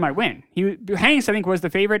Travolta might win. Hanks I think was the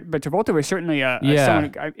favorite, but Travolta was certainly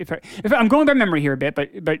someone. If I'm going by memory here a bit,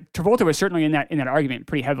 but Travolta was certainly in that argument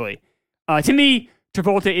pretty heavily. To me,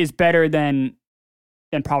 Travolta is better than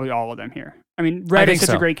probably all of them here. I mean, Red is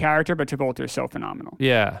such a great character, but Travolta is so phenomenal.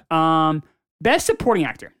 Yeah. Best Supporting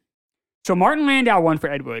Actor. So Martin Landau won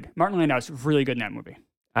for Ed Wood. Martin Landau is really good in that movie.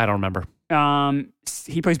 I don't remember.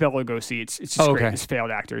 He plays Bela Lugosi. It's just great. This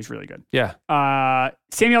failed actor. He's really good. Yeah.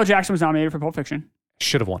 Samuel L. Jackson was nominated for Pulp Fiction.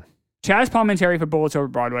 Should have won. Chaz Palminteri for Bullets Over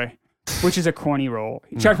Broadway. which is a corny role.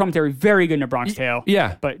 Chad Palminteri, very good in A Bronx Tale.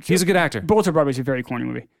 Yeah, but he's a good actor. Bullets Over Broadway is a very corny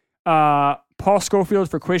movie. Paul Scofield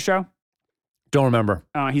for Quiz Show. Don't remember.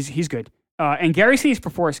 He's good. And Gary Sinise for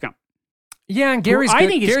Forrest Gump. Yeah, and Gary's good. I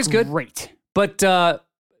think Gary's is good. great. But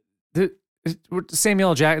Samuel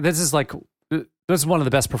L. Jackson, this is one of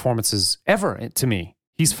the best performances ever to me.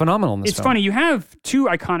 He's phenomenal in this It's film. funny. You have two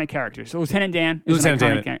iconic characters. So Lieutenant Dan is an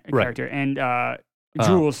Lieutenant iconic Dan, right. character, and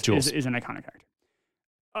Jules, Jules. Is an iconic character.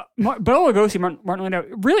 Bela Lugosi, Martin Landau,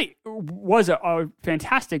 really was a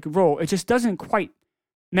fantastic role. It just doesn't quite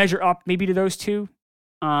measure up maybe to those two.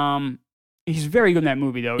 He's very good in that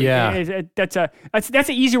movie, though. Yeah. That's an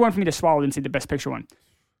easier one for me to swallow than say the Best Picture one.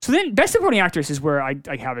 So then, Best Supporting Actress is where I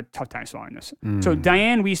have a tough time swallowing this. So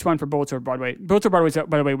Diane Wiest won for Bullets Over Broadway. Bullets Over Broadway,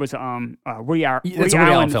 by the way, was a Woody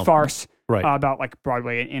Allen film. farce Right. about like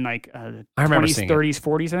Broadway in like the I remember 20s, seeing 30s,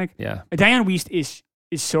 40s, I think. Yeah. Diane Wiest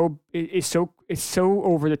is so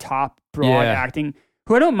over the top broad Yeah. acting.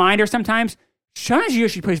 Who I don't mind her sometimes. Shauna Gio,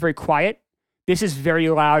 she plays very quiet. This is very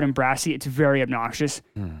loud and brassy. It's very obnoxious.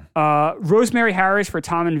 Rosemary Harris for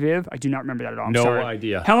Tom and Viv. I do not remember that at all. I'm No sorry.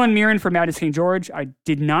 idea. Helen Mirren for Madness King George. I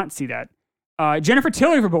did not see that. Jennifer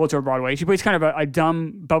Tilly for Bullets Over Broadway. She plays kind of a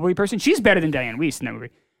dumb, bubbly person. She's better than Diane Wiest in that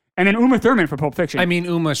movie. And then Uma Thurman for Pulp Fiction. I mean,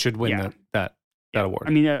 Uma should win Yeah. that award.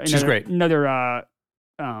 I mean, she's great. Another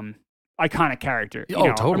iconic character. You Oh,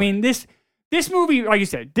 know? totally. I mean, this movie, like you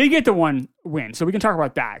said, did get the one win, so we can talk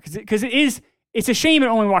about that because it's a shame it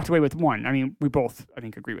only walked away with one. I mean, we both, I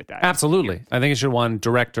think, agree with that. Absolutely. I think it should have won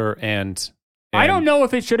director and I don't know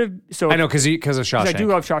if it should have. So I know because of 'cause Shawshank. I do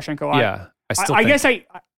love Shawshank a lot. Yeah, I guess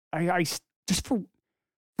I just for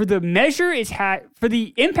the measure it's had, for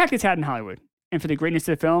the impact it's had in Hollywood, and for the greatness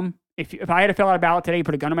of the film. If I had to fill out a ballot today,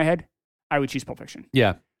 put a gun in my head, I would choose Pulp Fiction.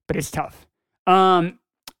 Yeah. But it's tough.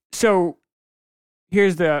 So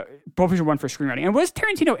here's the Pulp Fiction one for screenwriting, and was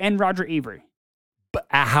Tarantino and Roger Avary. But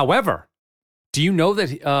however, do you know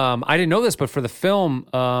that I didn't know this, but for the film,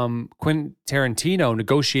 Quentin Tarantino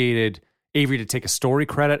negotiated Avery to take a story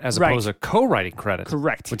credit as Right. opposed to co-writing credit.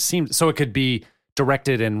 Correct. Which seems so it could be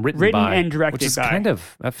directed and written by, and directed which is by. kind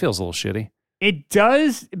of that feels a little shitty. It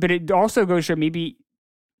does, but it also goes to maybe.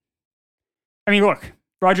 I mean, look,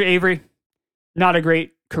 Roger Avary, not a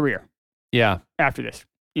great career Yeah, after this.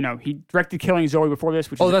 You know, he directed Killing Zoe before this,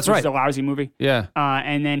 which that's is right. a lousy movie. yeah.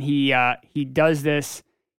 And then he does this.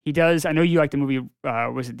 He does. I know you like the movie.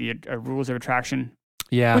 Was it the Rules of Attraction?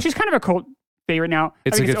 Yeah, Which is kind of a cult favorite now.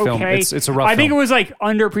 it's I a think good film. okay. It's a rough I think film. it was like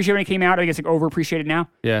underappreciated when it came out. I think it's like overappreciated now.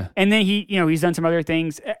 Yeah, And then he's done some other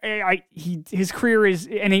things. His career is,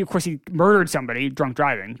 and of course he murdered somebody drunk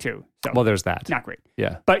driving too. So well, there's that. not great.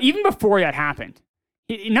 Yeah, But even before that happened,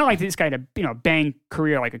 not like this guy had a bang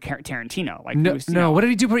career like a Tarantino. Like no, he was, no. What did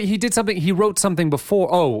he do? He did something. He wrote something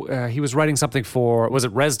before. He was writing something for. Was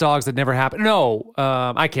it Res Dogs that never happened? No,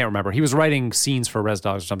 I can't remember. He was writing scenes for Res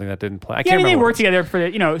Dogs or something that didn't play. I Yeah, can't I mean, they remember. worked together for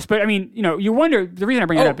the, but I mean, you wonder, the reason I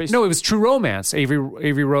bring that up is. No, it was True Romance. Avery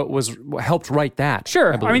helped write that.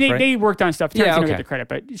 Sure. I mean, right? they worked on stuff. Tarantino Yeah, okay. get the credit,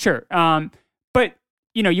 but sure. But,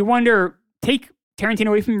 you wonder, take Tarantino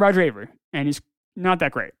away from Roger Avary, and he's not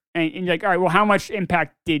that great. And you're like, all right, well, how much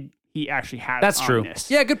impact did he actually have That's on true.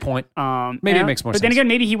 this? Yeah, good point. Maybe it makes more But then sense. again,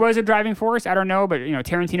 maybe he was a driving force. I don't know. But,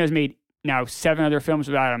 Tarantino's made now 7 other films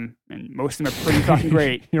about him, and most of them are pretty fucking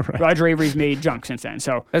great. You're right. Roger Avary's made junk since then.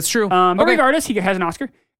 So That's true. But Okay. regardless, he has an Oscar.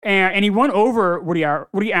 And he won over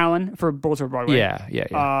Woody Allen for Bullets Over Broadway.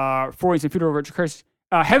 Yeah. For his Funeral of Richard Curtis.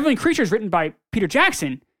 Heavenly Creatures, written by Peter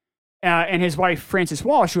Jackson and his wife Frances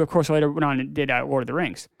Walsh, who of course later went on and did Lord of the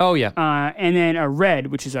Rings. Oh yeah. And then Red,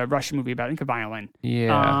 which is a Russian movie about, I think, a violin.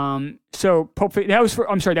 Yeah. So that was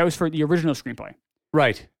for the original screenplay.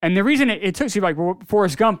 Right. And the reason it took,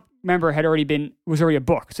 Forrest Gump, remember, was already a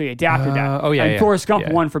book, so he adapted that. And Forrest Gump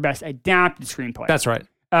won for best adapted screenplay. That's right.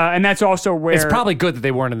 And that's also where It's probably good that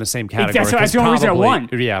they weren't in the same category. That's the only reason it won.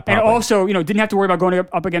 Yeah, and probably. also, didn't have to worry about going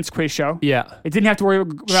up against Quiz Show. Yeah. It didn't have to worry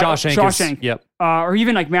about Shawshank. Yep. Or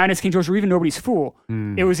even like Madness, King George, or even Nobody's Fool.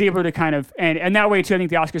 It was able to kind of, and that way too, I think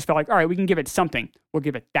the Oscars felt like, all right, we can give it something. We'll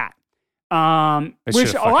give it that.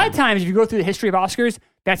 Which a lot of times, if you go through the history of Oscars,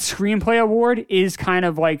 that screenplay award is kind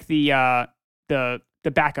of like the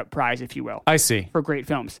backup prize, if you will, I see. for great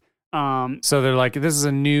films. So they're like, this is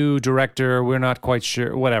a new director. We're not quite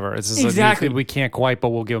sure. Whatever. This is Exactly. we can't quite, but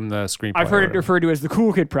we'll give them the screenplay. I've heard it referred to as the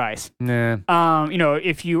Cool Kid Prize. Nah.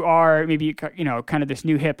 If you are maybe kind of this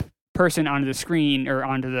new hip person onto the screen,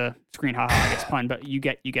 haha, I guess pun, but you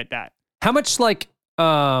get that. How much do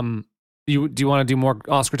you want to do more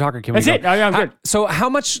Oscar talk, or can That's we? it. I'm good. So how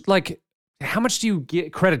much do you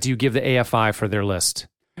get credit? Do you give the AFI for their list?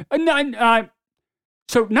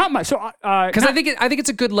 So not much. So Because I think it's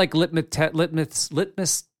a good like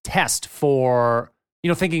litmus test for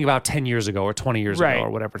thinking about 10 years ago or 20 years Right. ago or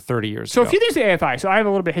whatever, 30 years So ago. a few things to AFI. So I have a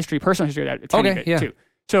little bit of history, personal history of that. A tiny Okay, bit yeah. too.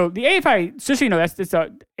 So the AFI, just so you know, that's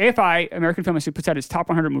AFI, American Film Institute, puts out its top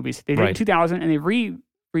 100 movies. They did it in Right. 2000, and they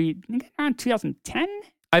around 2010.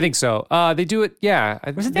 I think so. They do it. Yeah,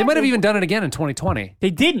 Was it they that might have big? even done it again in 2020. They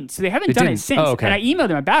didn't. So they haven't They done didn't. it since. Oh, okay. And I emailed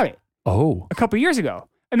them about it Oh, a couple years ago.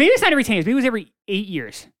 And maybe it's not every 10 years. Maybe it was every 8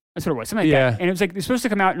 years. That's what it was. Something like Yeah. that. And it was like, it was supposed to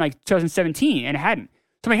come out in like 2017, and it hadn't.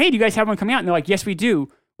 So I'm like, hey, do you guys have one coming out? And they're like, yes, we do.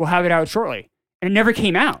 We'll have it out shortly. And it never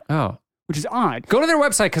came out, oh. which is odd. Go to their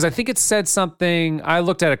website because I think it said something. I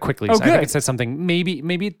looked at it quickly. Oh, so I think good. it said something. Maybe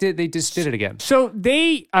it did. They just did it again. So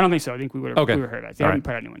I don't think so. I think we would have Okay. heard that. They All haven't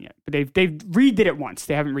put out a new one yet. But they've redid it once.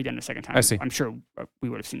 They haven't redone it a second time. I see. I'm sure we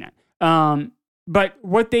would have seen that. But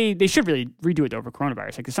what they should really redo it though for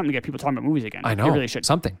coronavirus. Like it's something to get people talking about movies again. I know. They really should.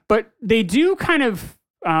 Something. But they do kind of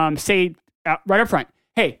say right up front,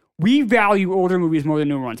 hey, we value older movies more than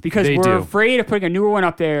newer ones because They we're do. afraid of putting a newer one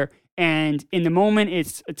up there. And in the moment,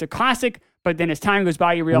 it's a classic. But then as time goes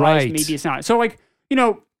by, you realize Right. maybe it's not. So like,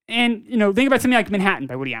 think about something like Manhattan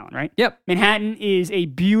by Woody Allen, right? Yep. Manhattan is a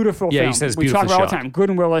beautiful Yeah, film. he says we talk beautifully about it all the shot. time.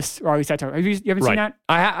 Gordon Willis, or at least I talk. You haven't seen that?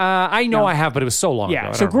 I know No. I have, but it was so long ago. Yeah.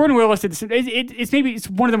 I So don't remember. Gordon Willis did this. It's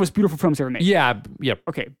one of the most beautiful films ever made. Yeah. Yep.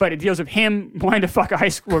 Okay, but it deals with him wanting to fuck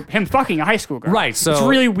him fucking a high school girl. Right, so- it's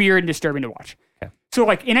really weird and disturbing to watch. Okay. So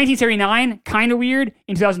like in 1979, kind of weird.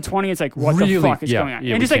 In 2020, it's like what Really? the fuck is Yeah, going on?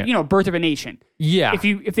 yeah, And we just like can't. Birth of a Nation. Yeah.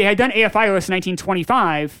 If they had done AFI list in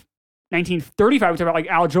 1925, 1935, which about like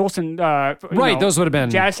Al Jolson, right. Those would have been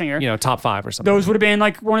jazz singer. top 5 or something. Those would have been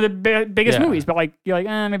like one of the biggest Yeah. movies, but like you're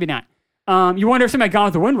like, maybe not. You wonder if something like Gone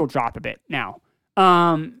with the Wind will drop a bit now.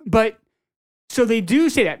 But so they do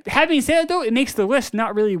say that. Having said that, though, it makes the list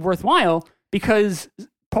not really worthwhile because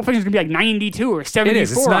Pulp Fiction is gonna be like 92 or 74. it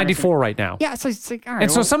is. It's 94 right now. Yeah, it's like all right.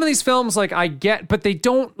 And so some of these films, like I get, but they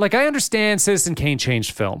don't. Like I understand Citizen Kane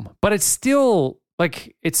changed film, but it's still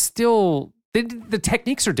the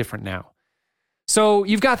techniques are different now. So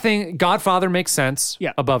you've got Godfather makes sense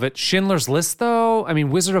above it. Schindler's List, though, I mean,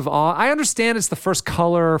 Wizard of Oz. I understand it's the first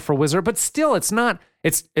color for Wizard, but still, it's not.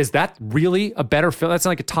 Is that really a better film? That's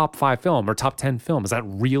not like a top 5 film or top 10 film. Is that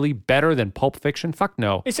really better than Pulp Fiction? Fuck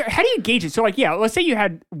no. How do you gauge it? So like, let's say you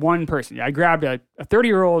had one person. I grabbed a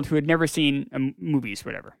 30-year-old who had never seen movies,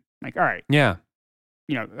 whatever. Like, all right, Yeah.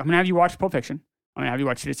 I'm gonna have you watch Pulp Fiction. I'm gonna have you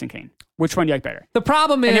watch Citizen Kane. Which one do you like better? The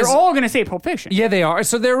problem And is they're all gonna say Pulp Fiction. Yeah, they are.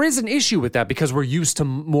 So there is an issue with that because we're used to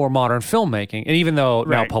more modern filmmaking. And even though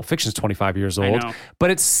now Right. Pulp Fiction is 25 years I old, know.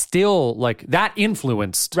 but it's still like that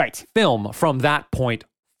influenced Right. film from that point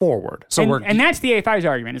forward. So And that's the A5's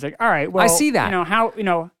argument. It's like, all right, well, I see that.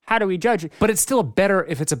 How do we judge it? but it's still a better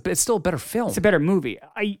it's still a better film. It's a better movie.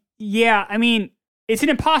 I mean, it's an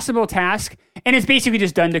impossible task, and it's basically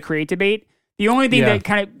just done to create debate. The only thing Yeah. that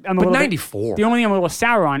kind of I'm a But little 94. the only thing I'm a little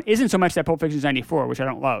sour on isn't so much that Pulp Fiction is 94, which I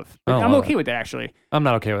don't love. But I don't I'm love okay it. with that actually. I'm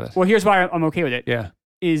not okay with it. Well, here's why I'm okay with it. Yeah.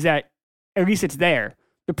 Is that at least it's there.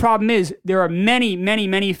 The problem is there are many, many,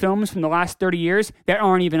 many films from the last 30 years that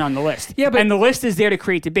aren't even on the list. Yeah, but- and the list is there to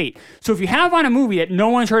create debate. So if you have on a movie that no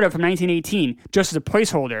one's heard of from 1918 just as a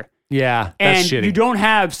placeholder, Yeah, and that's shitty. you don't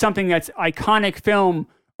have something that's iconic film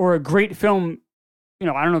or a great film, I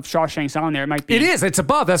don't know if Shawshank's on there. It might be. It is. It's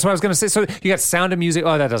above. That's what I was going to say. So you got Sound of Music.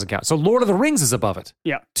 Oh, that doesn't count. So Lord of the Rings is above it.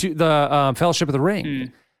 Yeah. To the Fellowship of the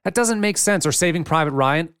Ring. That doesn't make sense. Or Saving Private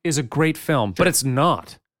Ryan is a great film, but it's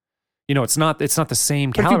not. It's not the same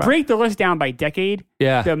But if caliber. you break the list down by decade,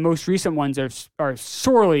 Yeah. the most recent ones are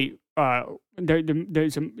sorely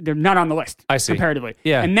they're not on the list. I see. Comparatively.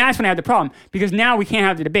 Yeah. And that's when I had the problem because now we can't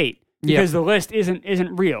have the debate because the list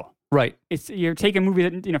isn't real. Right. You're taking a movie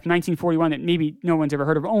that from 1941 that maybe no one's ever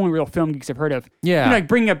heard of, only real film geeks have heard of. Yeah. Like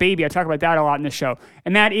Bringing Up Baby, I talk about that a lot in this show,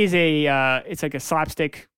 and that is it's like a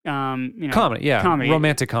slapstick Comedy. Yeah. comedy,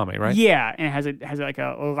 Romantic comedy, right? Yeah, and it has like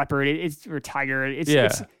a leopard, or a tiger. Yeah.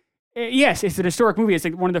 Yes, it's an historic movie. It's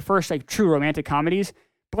like one of the first like true romantic comedies,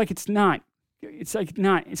 but like it's not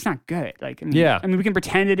good. Like I mean we can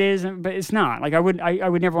pretend it is, but it's not. Like I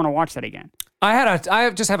would never want to watch that again. I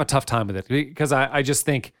just have a tough time with it because I just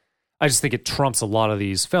think it trumps a lot of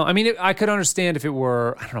these films. I mean, I could understand if it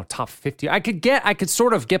were, I don't know, top 50. I could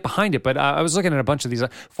sort of get behind it, but I was looking at a bunch of these.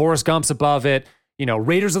 Forrest Gump's above it.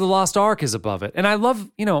 Raiders of the Lost Ark is above it, and I love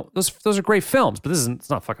those are great films. But it's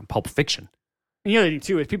not fucking Pulp Fiction. And the other thing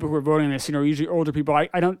too is people who are voting on this, usually older people. I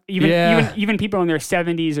don't even people in their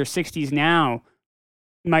 70s or 60s now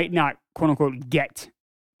might not quote unquote get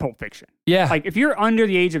Pulp Fiction. Yeah, Like if you're under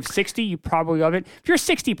the age of 60, you probably love it. If you're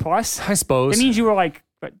 60 plus, I suppose that means you were like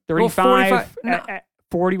what, 35, 45 no.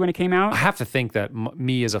 40 when it came out. I have to think that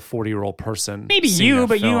me as a 40-year-old person, Maybe seeing you, that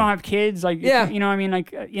but you film- don't have kids. Like, Yeah. you know, what I mean,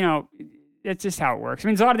 like, you know, that's just how it works. I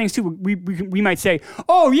mean, there's a lot of things too. We might say,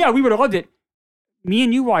 oh yeah, we would have loved it. Me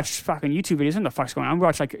and you watch fucking YouTube videos. I don't know the fuck's going on. We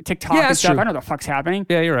watch like TikTok Yeah, and that's stuff. true. I don't know the fuck's happening.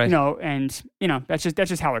 Yeah, you're right. You know, and you know, that's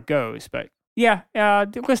just how it goes. But yeah,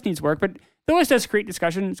 the list needs work, but the list does create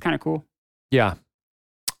discussion. It's kind of cool. Yeah.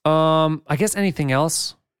 I guess anything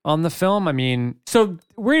else on the film? I mean, So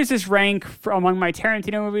where does this rank among my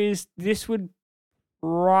Tarantino movies? This would,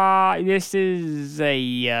 this is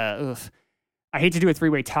a, I hate to do a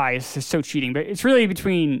three-way tie. It's just so cheating, but it's really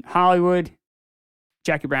between Hollywood,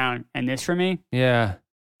 Jackie Brown, and this for me. yeah.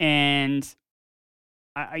 And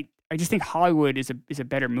I just think Hollywood is a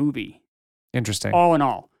better movie, Interesting. all in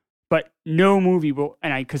all. But no movie will,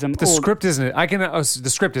 because I'm the old, script isn't. The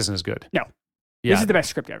script isn't as good. No. Yeah. This is the best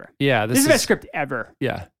script ever. yeah. This is the best script ever,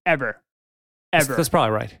 Yeah. ever. That's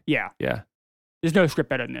probably right. Yeah. Yeah. There's no script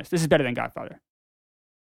better than this. This is better than Godfather.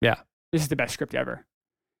 Yeah. This is the best script ever.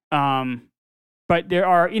 But there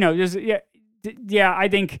are, you know, I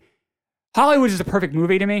think Hollywood is a perfect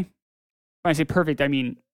movie to me. When I say perfect, I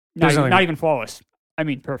mean not even flawless. I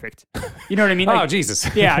mean perfect. You know what I mean? Oh, Like, Jesus.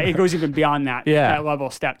 yeah, it goes even beyond that, Yeah. that level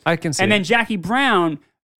step. I can see. And then it. Jackie Brown,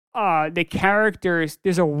 the characters,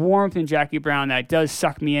 there's a warmth in Jackie Brown that does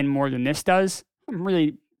suck me in more than this does. I'm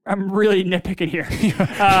really nitpicking here.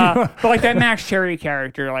 But like that Max Cherry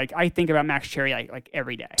character, like I think about Max Cherry like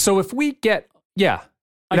every day. So if we get, Like,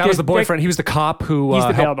 that was the boyfriend. He was the cop who He's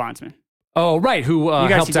the bail helped. bondsman. Oh, right. Who gotta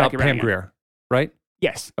see helped out Jackie Brown Pam again. Grier, right?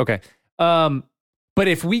 Yes. Okay. But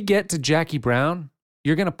if we get to Jackie Brown,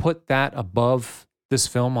 you're gonna put that above this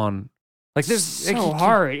film on, like this. So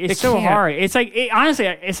hard. It's it so can't. hard. It's like honestly,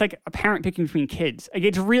 it's like a parent picking between kids. Like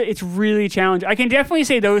it's really challenging. I can definitely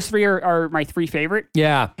say those three are my three favorite.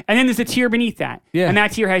 Yeah. And then there's a tier beneath that. Yeah. And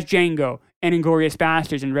that tier has Django and Inglourious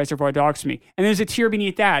Basterds and Reservoir Dogs to me. And there's a tier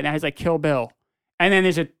beneath that has like Kill Bill. And then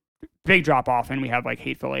there's a big drop off and we have like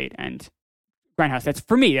Hateful Eight and Grindhouse. That's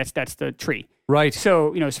for me. That's the tree. Right.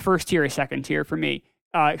 So, you know, it's first tier, second tier for me.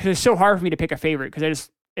 Because it's so hard for me to pick a favorite because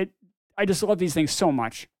I just love these things so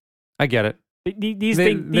much. I get it. These They're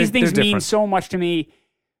things mean different. so much to me.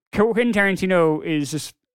 Quentin Tarantino is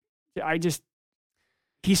just, I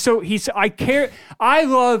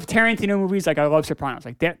love Tarantino movies like I love Sopranos.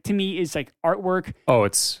 Like that to me is like artwork. Oh,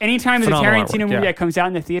 it's Anytime there's a phenomenal Tarantino artwork, movie yeah. that comes out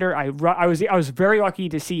in the theater, I was very lucky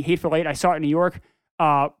to see Hateful Eight. I saw it in New York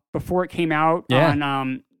before it came out. Yeah.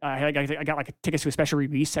 On I got like tickets to a special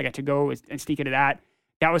release. I got to go and sneak into that.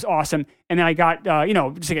 That was awesome. And then I got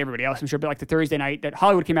just like everybody else, I'm sure, but like the Thursday night that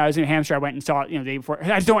Hollywood came out, I was in New Hampshire. I went and saw it, the day before.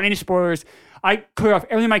 I just don't want any spoilers. I clear off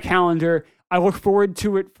everything on my calendar. I look forward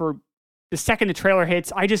to it for the second the trailer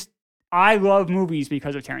hits. I love movies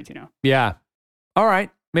because of Tarantino. yeah. All right.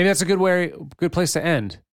 Maybe that's a good place to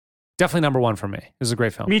end. Definitely number one for me. This is a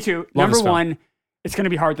great film. Me too. Love this Number film. one, it's going to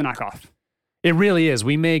be hard to knock off. It really is.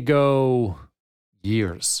 We may go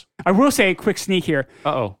years. I will say a quick sneak here.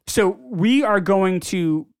 Uh-oh. So we are going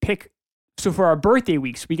to pick. So for our birthday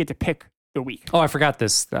weeks, we get to pick the week. Oh, I forgot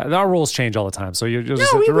this. Our rules change all the time, so you'll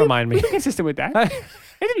just have to remind me. We've been consistent with that.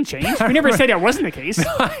 It didn't change. We never said that wasn't the case.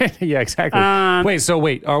 Yeah, exactly.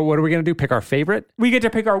 Wait. What are we going to do? Pick our favorite? We get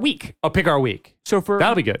to pick our week. Oh, pick our week. So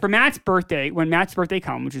That'll be good. For Matt's birthday, when Matt's birthday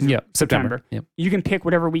comes, which is September. Yep. you can pick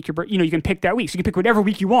whatever week you can pick that week. So you can pick whatever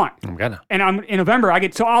week you want. I'm gonna. And in November, I'll be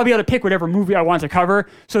able to pick whatever movie I want to cover.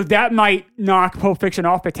 So that might knock Pulp Fiction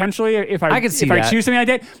off potentially if I could see if I that. choose something like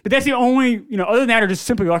that. But that's the only, other than that, or just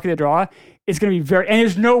simply lucky to draw. It's going to be and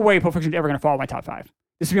there's no way Pulp Fiction is ever going to follow my top 5.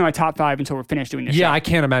 This will be my top 5 until we're finished doing this. Yeah, show. I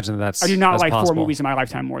can't imagine that's. I do not that's like possible. 4 movies in my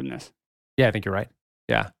lifetime more than this. Yeah, I think you're right.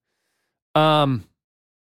 Yeah.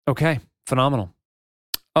 Okay. Phenomenal.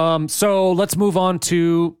 So let's move on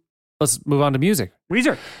to music.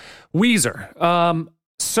 Weezer.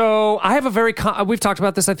 So I have a very we've talked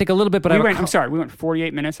about this I think a little bit, but we went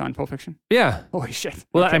 48 minutes on Pulp Fiction. Yeah. Holy shit.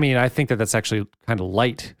 Well, Okay. I mean, I think that's actually kind of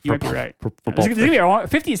light. You might be right. For This Pulp is gonna Fiction. be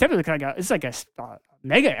 50 is like a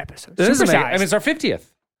mega episode. It is amazing. Supersized. I mean, it's our 50th.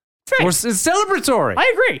 right. It's celebratory.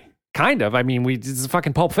 I agree. Kind of. I mean, it's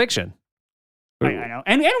fucking Pulp Fiction. I know.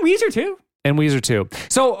 And Weezer too. And Weezer too.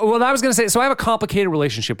 So, what I was going to say, so I have a complicated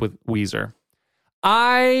relationship with Weezer.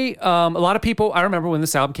 A lot of people, I remember when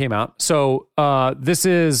this album came out. So, this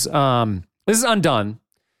is Undone.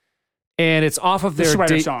 And it's off of their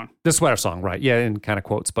Sweater song. The Sweater Song, right. Yeah, in kind of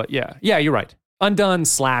quotes, but yeah, you're right. Undone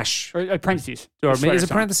 / Or parentheses. or The maybe is Sweater it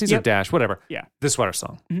song. parentheses or Yep. dash, whatever. Yeah. The Sweater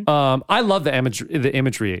Song. Mm-hmm. I love the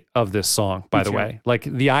imagery of this song, by Me the too. way. Like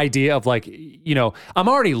the idea of like, I'm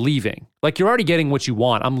already leaving. Like you're already getting what you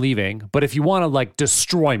want. I'm leaving. But if you want to like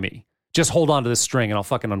destroy me, Just hold on to this string and I'll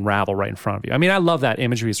fucking unravel right in front of you. I mean, I love that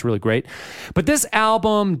imagery. It's really great. But this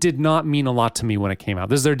album did not mean a lot to me when it came out.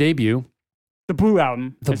 This is their debut. The Blue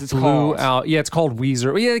album. The as it's Blue called. album. Yeah, it's called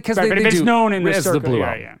Weezer. Yeah, because Right, they but it's do known in the as the circle, Blue yeah,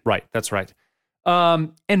 album. yeah. Right, that's right.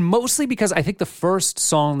 And mostly because I think the first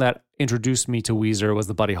song that introduced me to Weezer was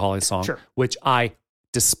the Buddy Holly song, Sure. which I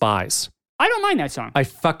despise. I don't mind that song. I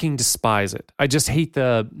fucking despise it. I just hate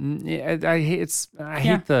the I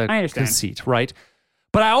hate the I understand. conceit, right?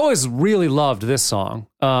 But I always really loved this song.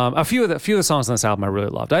 A few of the songs on this album I really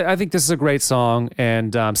loved. I think this is a great song,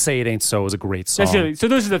 and "Say It Ain't So" is a great song. So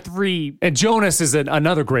those are the three. And "Jonas" is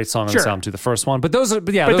another great song on this Sure. album too. The first one, but those are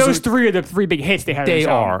Those three are the three big hits they had. on they this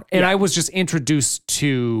album. are. And Yeah. I was just introduced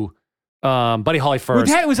to Buddy Holly Well,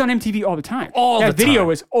 first. that was on MTV all the time. All that the video time.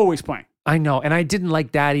 was always playing. I know, and I didn't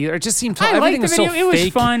like that either. It just seemed I everything liked the was video. so It was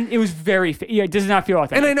fake. fun. It was very. Yeah, it does not feel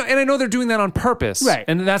authentic. And I know they're doing that on purpose, Right.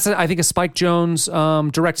 And that's I think a Spike Jones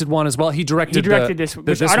directed one as well. He directed this.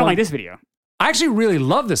 Which I don't one. like this video. I actually really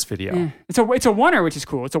love this video. It's a oneer, which is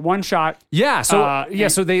cool. It's a one shot. Yeah, so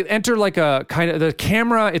and- so they enter like a kind of the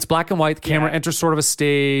camera. It's black and white. The camera Yeah. enters sort of a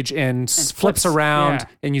stage and flips flips, around, yeah.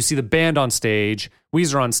 and you see the band on stage,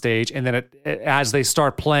 Weezer on stage, and then as they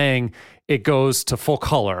start playing, it goes to full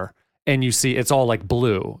color, and you see it's all like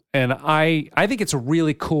blue. And I think it's a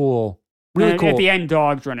really cool, really and cool. At the end,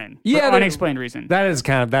 dogs run in. Yeah, for they- unexplained reason.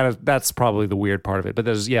 That's probably the weird part of it. But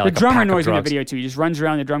there's the like a drummer pack of noise in the drugs. video too. He just runs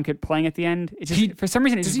around the drum kit playing at the end. It's just for some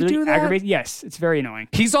reason it's does just he really do that? aggravating. Yes, it's very annoying.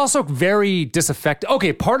 He's also very disaffected.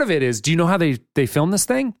 Okay, part of it is, do you know how they filmed this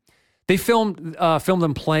thing? They filmed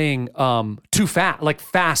them playing too fast, like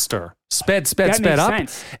faster, sped That up,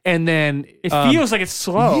 makes sense. and then It feels like it's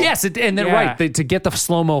slow. Yes, and then Yeah. to get the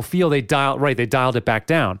slow mo feel, they dialed it back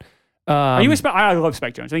down. Are you I love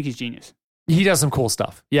Spike Jones. I think he's genius. He does some cool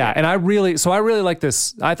stuff. Yeah, and I really like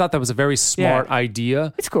this. I thought that was a very smart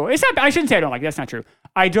idea. It's cool. It's not. I shouldn't say I don't like it. That's not true.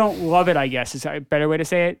 I don't love it, I guess, is a better way to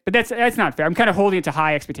say it. But that's not fair. I'm kind of holding it to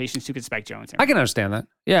high expectations to Spike Jones. I can understand that.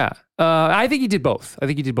 Yeah, I think he did both. I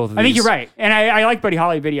think he did both of these. I think you're right. And I like Buddy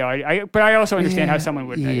Holly video. But I also understand how someone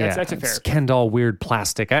would. Yeah, That's a fair. it's Ken Doll weird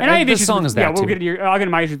plastic. And I have this issues song with, is that yeah, we'll too. I'll get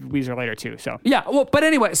to my issues with Weezer later too. So Yeah, well, but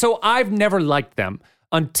anyway, so I've never liked them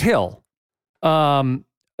until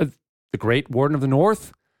the great Warden of the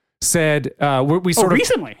North said we sort of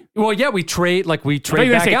recently. Well, yeah, we trade I thought you back were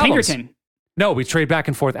gonna say albums. Pinkerton. No, we trade back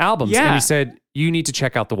and forth albums. And Yeah. he said, you need to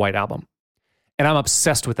check out the White Album. And I'm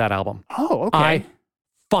obsessed with that album. Oh, okay. I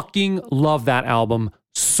fucking love that album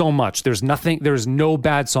so much. There's no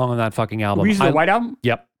bad song on that fucking album. Weezer the White Album.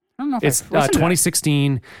 Yep. I don't know if It's I've listened to that.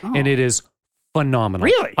 2016, and it is phenomenal.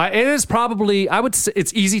 Really? It is probably, I would say,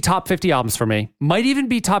 it's easy top 50 albums for me. Might even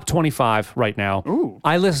be top 25 right now. Ooh.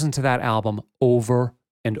 I listen to that album over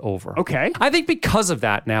and over. Okay. I think because of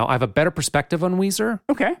that now, I have a better perspective on Weezer.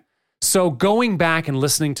 Okay. So going back and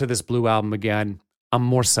listening to this Blue album again, I'm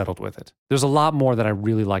more settled with it. There's a lot more that I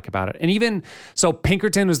really like about it. And even so,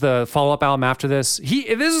 Pinkerton was the follow-up album after this.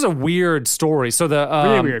 This is a weird story. So the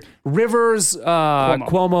Really weird. Rivers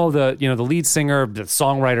Cuomo, the lead singer, the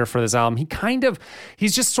songwriter for this album,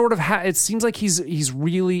 he's just sort of it seems like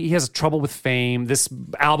he has trouble with fame. This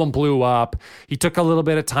album blew up. He took a little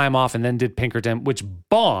bit of time off and then did Pinkerton, which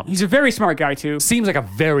bombed. He's a very smart guy too. Seems like a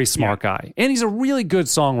very smart guy. And he's a really good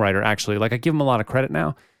songwriter, actually. Like, I give him a lot of credit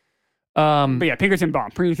now. But yeah, Pinkerton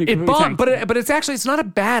bombed. It bombed, but it's not a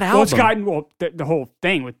bad album. The whole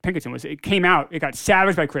thing with Pinkerton was it came out, it got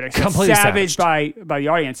savaged by critics, Completely savaged by the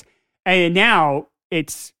audience, and now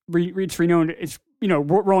it's renowned. It's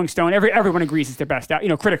Rolling Stone. Everyone agrees it's their best.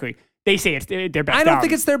 Critically, they say it's their best. I don't album.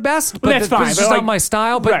 think it's their best, but Well, that's fine, It's but just like- not my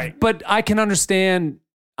style. But Right. but I can understand.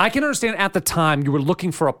 At the time you were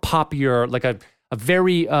looking for a poppier, like a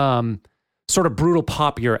very sort of brutal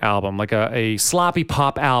poppier album, like a sloppy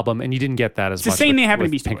pop album, and you didn't get that as It's the much. same thing with happened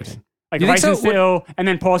to Beastie Pinkerton. Boys. Like You think so? License to Ill, and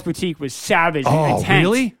then Paul's Boutique was savage. and Oh, intense.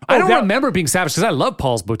 really? Oh, I don't that- remember being savage because I love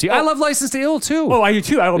Paul's Boutique. I love License to Ill too. Oh, I do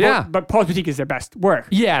too. I love Yeah. both, but Paul's Boutique is their best work.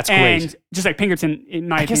 Yeah, it's and great. just like Pinkerton, in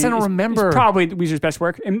my guess I opinion, don't remember. is probably Weezer's best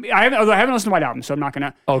work. And although I haven't listened to White Album, so I'm not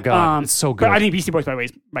gonna. Oh, God, it's so good. But I think Beastie Boys, by the way,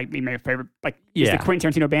 might be my favorite. Like, is Yeah. the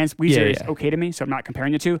Quentin Tarantino bands. Weezer is yeah. okay to me, so I'm not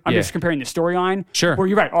comparing the two. I'm Yeah. just comparing the storyline. Sure. Where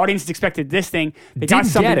you're right, audiences expected this thing. They got Didn't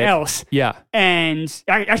something get it. else. Yeah. And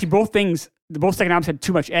actually, both second albums had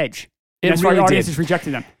too much edge. It That's why really the did. audiences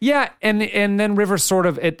rejected them. Yeah, and then Rivers sort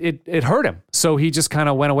of it hurt him, so he just kind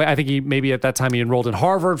of went away. I think he maybe at that time he enrolled in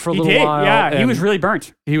Harvard for a He little did. while. Yeah, he and was really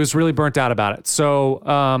burnt. he was really burnt out about it. So,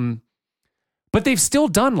 but they've still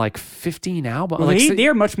done like 15 albums. Well, like, they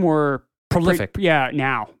are much more prolific.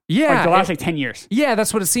 Now. Yeah, Like the last 10 years. Yeah,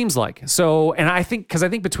 that's what it seems like. So, and I think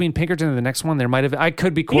between Pinkerton and the next one, there might have. I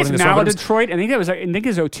could be I think quoting it's this wrong. Detroit. I think it was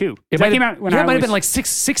 02. It That might came have, out when it I might have was, been like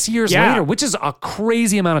six years Yeah. later, which is a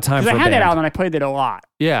crazy amount of time for because a I had band. that album and I played it a lot.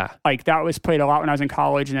 Yeah, Like that was played a lot when I was in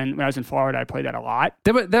college, and then when I was in Florida, I played that a lot.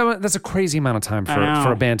 that's a crazy amount of time I know.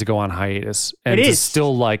 for a band to go on hiatus and It to is.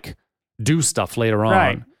 still like do stuff later on.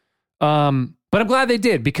 Right. But I'm glad they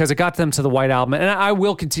did because it got them to the White Album, and I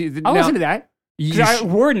will continue. I'll listen to that. you 'Cause sh-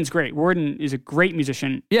 Warden's great. Warden is a great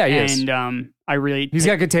musician. Yeah, he is. And I really he's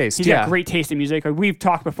got good taste. he's yeah, got great taste in music. Like, we've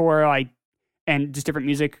talked before, like, and just different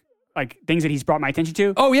music, like things that he's brought my attention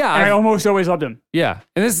to. Oh yeah, and I almost always loved him. yeah.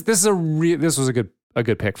 And this was a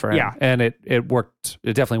good pick for him. Yeah. and it worked.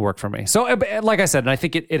 It definitely worked for me. So like I said, and I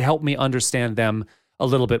think it helped me understand them a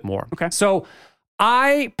little bit more. Okay. So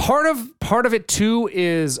part of it too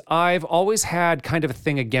is I've always had kind of a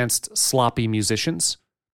thing against sloppy musicians.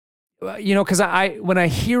 Because when I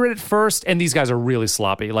hear it at first, and these guys are really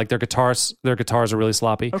sloppy, like their guitars are really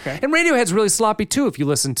sloppy. Okay. And Radiohead's really sloppy too. If you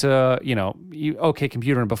listen to OK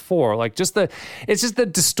Computer and before, like it's just the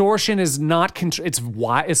distortion is not it's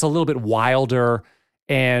a little bit wilder,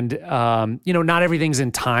 and not everything's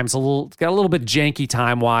in time. It's got a little bit janky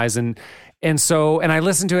time wise, and I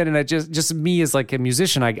listen to it, and it just me as like a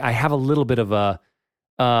musician, I have a little bit of a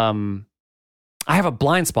I have a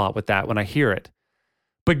blind spot with that when I hear it.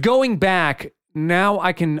 But going back, now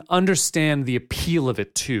I can understand the appeal of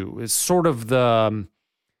it too. It's sort of the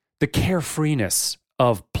carefreeness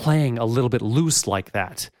of playing a little bit loose like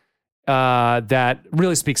that. That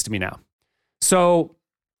really speaks to me now. So,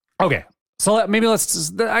 okay. So maybe that's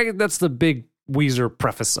the big Weezer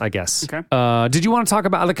preface, I guess. Okay. Did you want to talk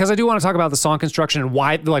about, because I do want to talk about the song construction and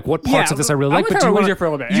why, like what parts of this I really like. But do you want Weezer for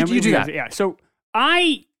a little bit? You do that. Yeah. So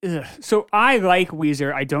I like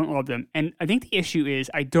Weezer. I don't love them, and I think the issue is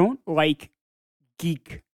I don't like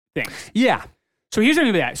geek things. Yeah. So here's what I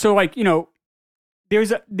mean by that. So like when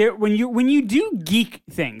you do geek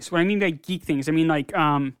things, what I mean by geek things, I mean like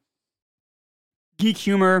geek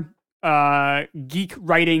humor, geek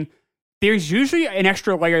writing. There's usually an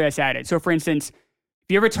extra layer that's added. So for instance, if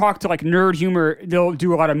you ever talk to like Nerd Humor, they'll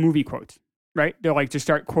do a lot of movie quotes, right? They'll like just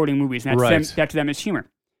start quoting movies, and that to them is humor.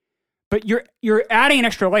 But you're adding an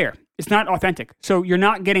extra layer. It's not authentic. So you're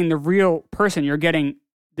not getting the real person. You're getting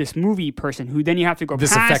this movie person who then you have to go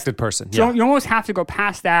this past. affected person. So Yeah. you almost have to go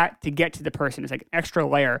past that to get to the person. It's like an extra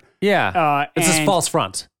layer. Yeah. It's this and- false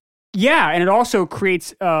front. Yeah, and it also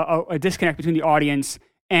creates a disconnect between the audience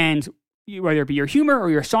and whether it be your humor or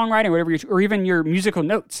your songwriting, whatever, or even your musical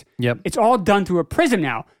notes. Yep. It's all done through a prism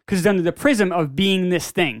now, because it's done through the prism of being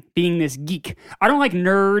this thing, being this geek. I don't like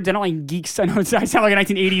nerds. I don't like geeks. I know I sound like a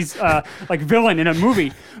 1980s like villain in a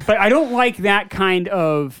movie, but I don't like that kind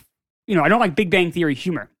of, I don't like Big Bang Theory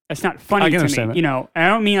humor. That's not funny I can to understand me. that. And I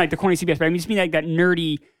don't mean like the corny CBS, but I just mean like that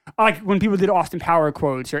nerdy, like when people did Austin Power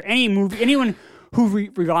quotes or any movie, anyone who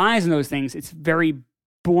relies on those things, it's very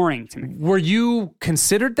boring to me. Were you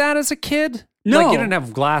considered that as a kid? No. Like you didn't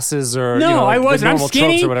have glasses or No, like I the wasn't. I'm normal skinny,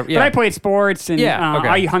 tropes or whatever. but I played sports and Yeah, okay.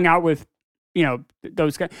 I hung out with,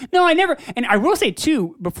 those guys. No, I never. And I will say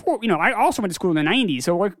too, before, I also went to school in the 90s,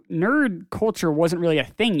 so like nerd culture wasn't really a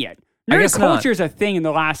thing yet. I Nerd guess culture not. is a thing in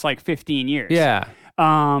the last like 15 years. Yeah.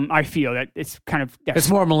 I feel that it's kind of It's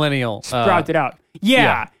more millennial. sprouted out. Yeah.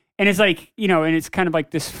 yeah. And it's like, and it's kind of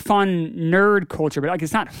like this fun nerd culture, but like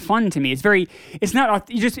it's not fun to me. It's not,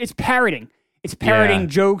 it's parroting. It's parroting Yeah.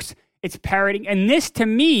 jokes. It's parroting. And this to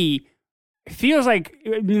me feels like,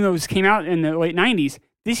 this came out in the late 90s.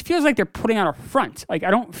 This feels like they're putting out a front. Like,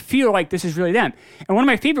 I don't feel like this is really them. And one of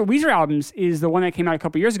my favorite Weezer albums is the one that came out a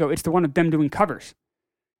couple years ago. It's the one of them doing covers.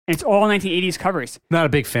 And it's all 1980s covers. Not a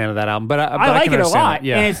big fan of that album, but I like can it a understand lot. that.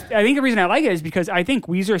 Yeah. And I think the reason I like it is because I think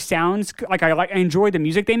Weezer sounds like I enjoy the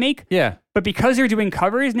music they make. Yeah. But because they're doing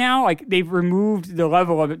covers now, like they've removed the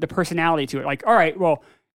level of the personality to it. Like, all right, well,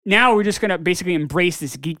 now we're just going to basically embrace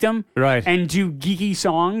this geekdom Right. and do geeky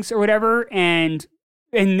songs or whatever. And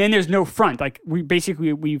then there's no front. Like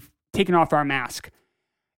we've taken off our mask.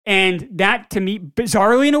 And that to me,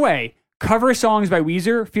 bizarrely in a way, cover songs by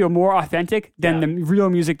Weezer feel more authentic than the real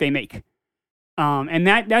music they make. And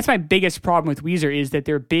that's my biggest problem with Weezer is that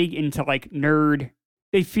they're big into like nerd.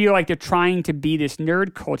 They feel like they're trying to be this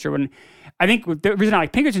nerd culture. When I think the reason I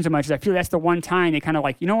like Pinkerton so much is I feel that's the one time they kind of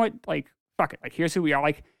like, you know what, like fuck it, like here's who we are.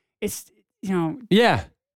 Like it's Yeah.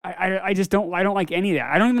 I just don't like any of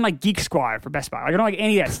that. I don't even like Geek Squad for Best Buy. Like, I don't like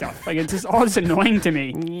any of that stuff. Like it's just all just annoying to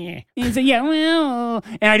me. And it's like, well,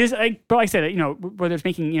 and I just but like I said, whether it's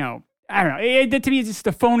making I don't know. To me, it's just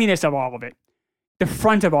the phoniness of all of it, the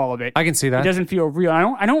front of all of it. I can see It that. doesn't feel real.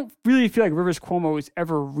 I don't really feel like Rivers Cuomo is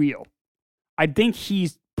ever real. I think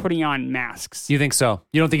he's putting on masks. You think so?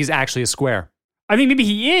 You don't think he's actually a square? I think maybe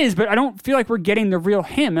he is, but I don't feel like we're getting the real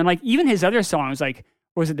him. And like even his other songs, like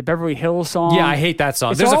was it the Beverly Hills song? Yeah, I hate that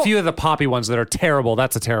song. It's There's a all- few of the poppy ones that are terrible.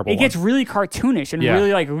 That's a terrible It one. gets really cartoonish and Yeah.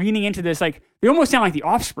 really like leaning into this. Like they almost sound like the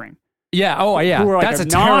Offspring. Yeah. Oh, yeah. who are, like, That's a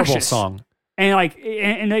terrible obnoxious. song. And like,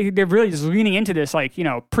 they're really just leaning into this, like, you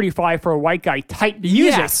know, pretty fly for a white guy type music.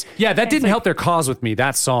 Yes. Yeah, that didn't help their cause with me.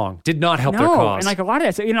 That song did not help their No, cause. and like a lot of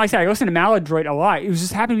that, so, you know, like I said, I listened to Maladroit a lot. It was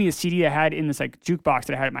just happened to be the CD I had in this like jukebox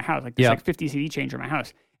that I had at my house, like this Yeah. like 50 CD changer in my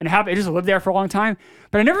house, and it just lived there for a long time.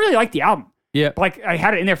 But I never really liked the album. yeah. But, like I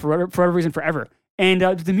had it in there for whatever reason forever, and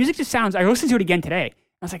the music just sounds. I listened to it again today.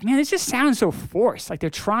 I was like, man, this just sounds so forced. Like they're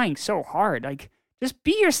trying so hard. Like just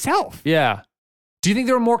be yourself. Yeah. Do you think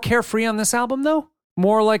they were more carefree on this album though?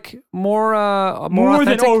 More like more More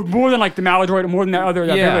authentic? than like the Maladroit, more than that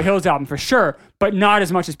Yeah. Beverly Hills album for sure, but not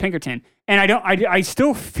as much as Pinkerton. And I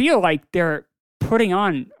still feel like they're putting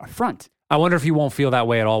on a front. I wonder if you won't feel that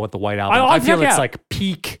way at all with the White Album. I'll I feel check it it's out. like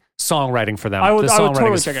peak songwriting for them. I would The songwriting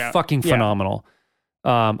totally is check it out. fucking Yeah. phenomenal.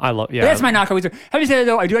 I love. Yeah, But that's my knockout loser. Having said that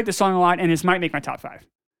though, I do like the song a lot, and this might make my top 5.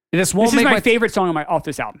 This won't This is make my my favorite song off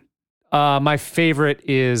this album. My favorite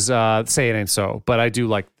is "Say It Ain't So," but I do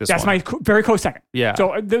like this. That's one. my very close second. Yeah.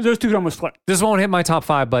 So those two could almost flip. This won't hit my top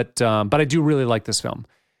 5, but I do really like this film.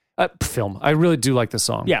 I really do like this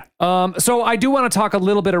song. Yeah. So I do want to talk a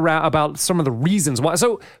little bit about some of the reasons why.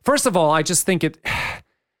 So first of all, I just think it.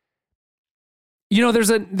 You know, there's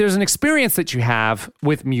an experience that you have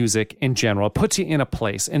with music in general. It puts you in a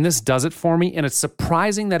place, and this does it for me. And it's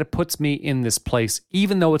surprising that it puts me in this place,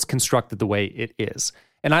 even though it's constructed the way it is.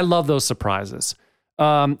 And I love those surprises.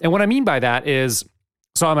 And what I mean by that is,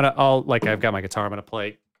 so I've got my guitar. I'm gonna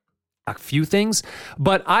play a few things,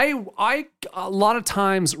 but I a lot of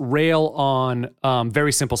times rail on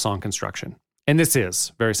very simple song construction. And this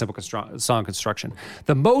is very simple song construction.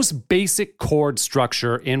 The most basic chord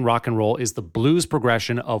structure in rock and roll is the blues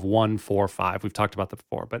progression of 1-4-5. We've talked about that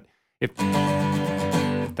before, but if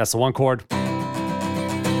that's the 1 chord,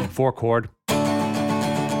 4 chord,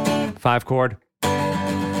 5 chord,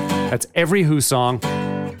 that's every Who song.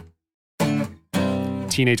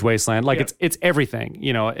 Teenage Wasteland, like Yeah. it's everything.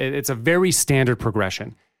 You know, it's a very standard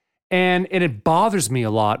progression, and it bothers me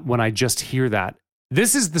a lot when I just hear that.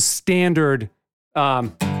 This is the standard.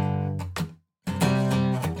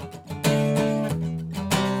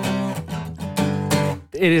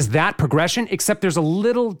 It is that progression, except there's a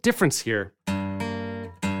little difference here.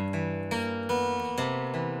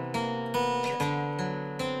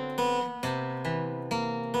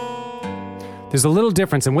 There's a little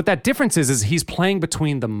difference, and what that difference is he's playing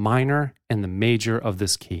between the minor and the major of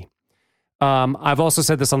this key. I've also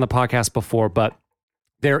said this on the podcast before, but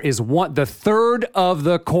there is the third of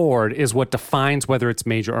the chord is what defines whether it's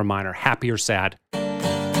major or minor, happy or sad.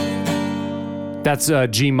 That's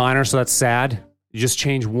G minor, so that's sad. You just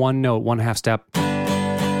change one note, 1/2 step,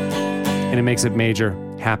 and it makes it major,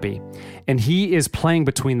 happy. And he is playing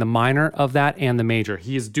between the minor of that and the major.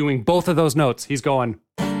 He is doing both of those notes. He's going.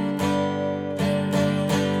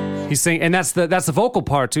 He's singing, and that's the vocal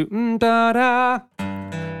part too. Da da,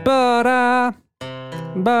 ba da,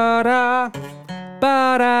 ba da,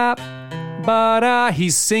 ba da, ba da.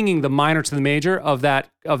 He's singing the minor to the major of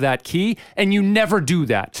that key, and you never do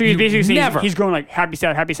that. So he's basically saying never. he's going like happy,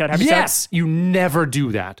 sad, happy, sad, happy, sad. Yes, you never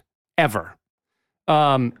do that ever.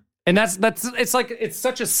 And that's it's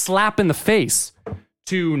such a slap in the face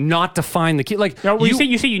to not define the key. Like No, you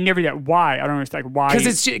say you never do that. Why? I don't understand. Like, why?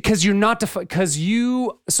 because you're not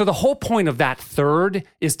so the whole point of that third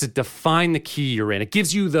is to define the key you're in. It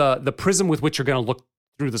gives you the prism with which you're going to look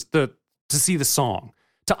through to see the song,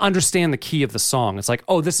 to understand the key of the song. It's like,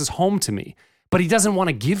 oh, this is home to me. But he doesn't want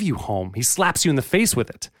to give you home. He slaps you in the face with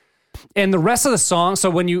it. And the rest of the song, so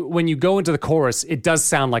when you go into the chorus, it does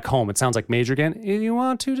sound like home. It sounds like major again. If you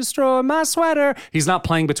want to destroy my sweater. He's not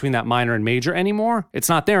playing between that minor and major anymore. It's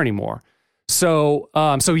not there anymore. So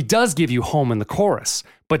he does give you home in the chorus,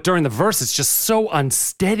 but during the verse, it's just so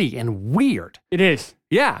unsteady and weird. it is.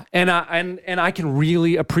 Yeah, and I can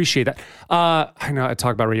really appreciate that. I know I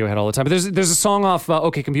talk about Radiohead all the time, but there's a song off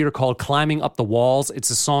OK Computer called "Climbing Up the Walls." It's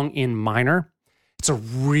a song in minor. It's a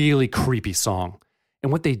really creepy song.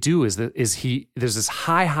 And what they do is there's this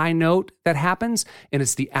high note that happens, and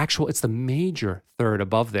it's the major third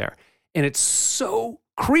above there. And it's so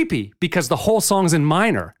creepy because the whole song's in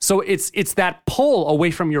minor. So it's that pull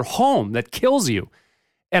away from your home that kills you.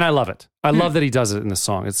 And I love it. I love that he does it in this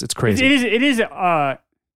song. It's crazy. It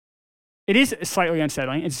is slightly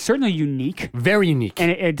unsettling. It's certainly unique. Very unique. And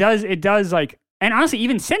it does like, and honestly,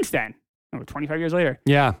 even since then, 25 years later,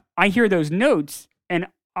 Yeah. I hear those notes and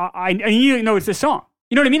I immediately know it's this song.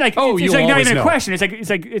 You know what I mean? Like, Oh, it's you like not always even a know. question.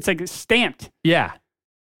 It's like stamped. Yeah.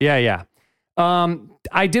 Yeah.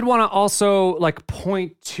 I did want to also like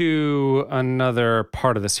point to another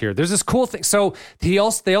part of this here. There's this cool thing. So they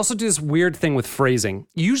also do this weird thing with phrasing.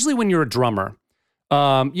 Usually when you're a drummer,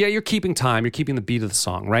 you're keeping time, you're keeping the beat of the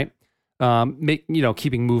song, right?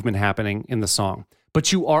 Keeping movement happening in the song.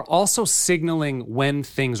 But you are also signaling when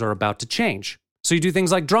things are about to change. So you do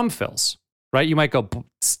things like drum fills, right? You might go,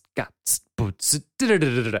 and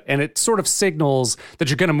it sort of signals that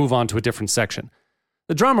you're going to move on to a different section.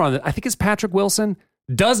 The drummer on it, I think it's Patrick Wilson,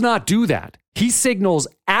 does not do that. He signals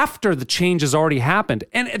after the change has already happened.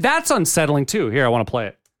 And that's unsettling too. Here, I want to play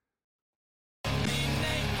it.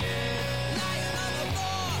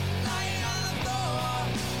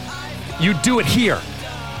 You do it here,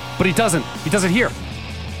 but he doesn't. He does it here.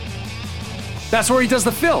 That's where he does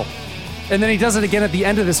the fill. And then he does it again at the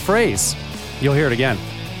end of this phrase. You'll hear it again.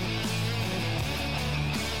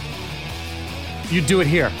 You do it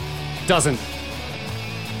here. Doesn't.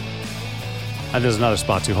 There's another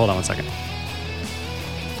spot too. Hold on one second.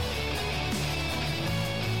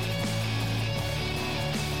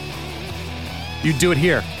 You do it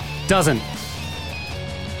here. Doesn't.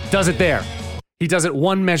 Does it there. He does it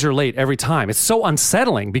one measure late every time. It's so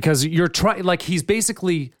unsettling because you're trying, like he's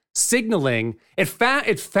basically signaling.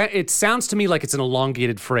 It sounds to me like it's an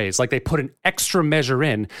elongated phrase. Like they put an extra measure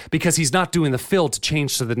in because he's not doing the fill to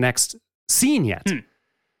change to the next scene yet.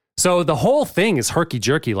 So the whole thing is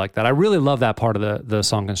herky-jerky like that. I really love that part of the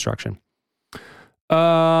song construction.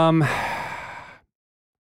 I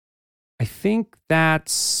think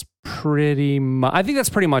that's pretty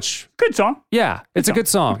much... Good song. Yeah, it's a good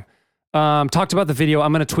song. Talked about the video.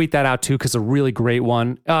 I'm going to tweet that out too because it's a really great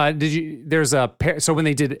one. So when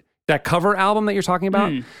they did that cover album that you're talking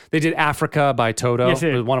about, they did Africa by Toto. Yes,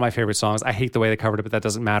 it was one of my favorite songs. I hate the way they covered it, but that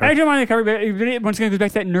doesn't matter. I don't mind the cover, but it once again goes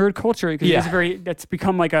back to that nerd culture because that's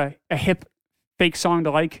become like a hip fake song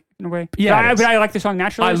to like in a way. Yeah, but I like the song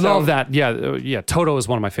naturally. I love that. Yeah. Toto is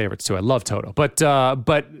one of my favorites too. I love Toto, but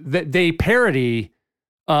they parody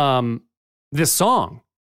this song.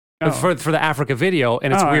 For the Africa video,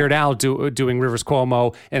 and it's Weird Al doing Rivers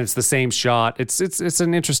Cuomo, and it's the same shot. It's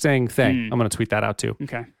an interesting thing. I'm going to tweet that out too.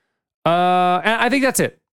 Okay. And I think that's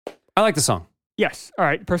it. I like the song. Yes. All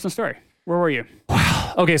right. Personal story. Where were you?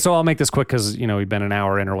 Wow. Okay, so I'll make this quick because we've been an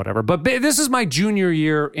hour in or whatever. But this is my junior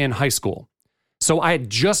year in high school, so I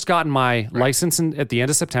had just gotten my license at the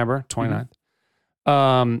end of September 29th.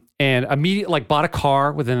 And immediately bought a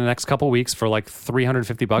car within the next couple of weeks for like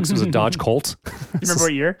 $350. It was a Dodge Colt. You remember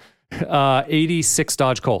what year? 86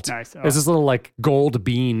 Dodge Colt. Nice. It was this little gold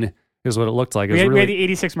bean is what it looked like. It was we had the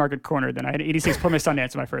 86 market corner then. I had 86 Plymouth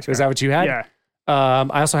Sundance in my first car. Is that what you had? Yeah.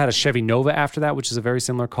 I also had a Chevy Nova after that, which is a very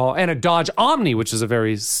similar car, and a Dodge Omni, which is a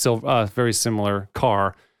very similar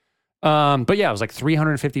car. But yeah, it was like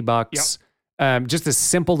 $350. Yep. Just this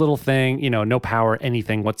simple little thing, no power,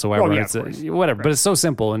 anything whatsoever. Well, yeah, it's whatever, but it's so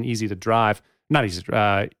simple and easy to drive. Not easy,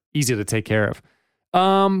 easy to take care of.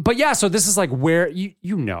 But yeah, so this is like where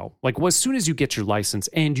as soon as you get your license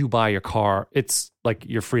and you buy your car, it's like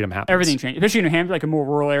your freedom happens. Everything changes, especially in New Hampshire, like a more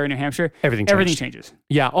rural area in New Hampshire. Everything changes.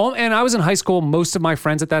 Yeah. And I was in high school. Most of my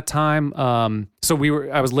friends at that time. So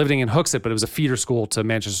I was living in Hooksett, but it was a feeder school to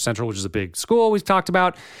Manchester Central, which is a big school we've talked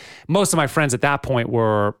about. Most of my friends at that point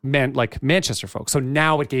were Manchester folks. So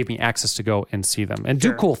now it gave me access to go and see them and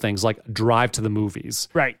do cool things like drive to the movies.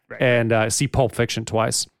 Right. And see Pulp Fiction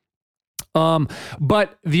twice.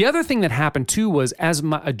 But the other thing that happened too was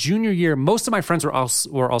a junior year, most of my friends were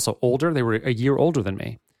also older. They were a year older than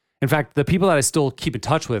me. In fact, the people that I still keep in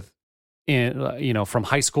touch with from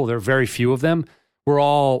high school, there are very few of them, were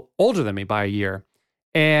all older than me by a year.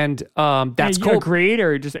 And that's cool. Grade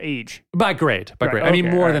or just age? By grade. Okay, I mean,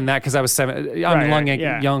 more than that because I was 7. I'm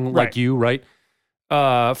young like you, right?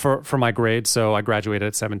 For my grade. So I graduated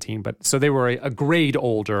at 17. But so they were a grade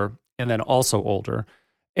older and then also older.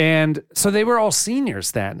 And so they were all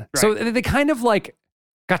seniors then. Right. So they kind of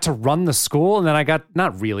got to run the school. And then I got,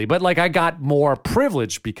 not really, but I got more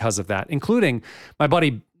privilege because of that, including my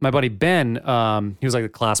buddy Ben. He was like the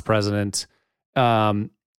class president.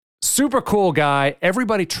 Super cool guy.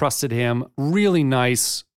 Everybody trusted him. Really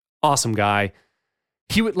nice, awesome guy.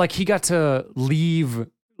 He got to leave.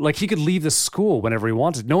 He could leave the school whenever he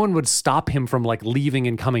wanted. No one would stop him from leaving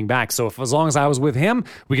and coming back. So as long as I was with him,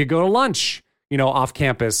 we could go to lunch, off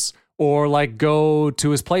campus or go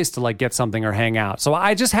to his place to get something or hang out. So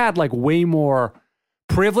I just had way more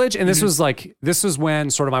privilege. And this was when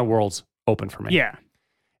sort of my world opened for me. Yeah.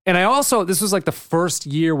 And this was the first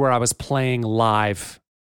year where I was playing live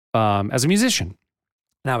as a musician.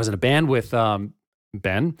 And I was in a band with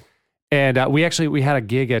Ben. And we had a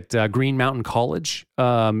gig at Green Mountain College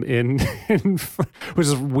which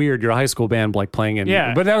is weird. You're a high school band like playing in.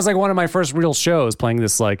 Yeah. But that was like one of my first real shows, playing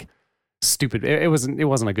this like stupid. It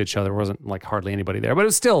wasn't a good show. There wasn't like hardly anybody there, but it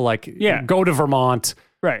was still like go to Vermont,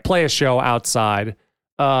 Right. play a show outside.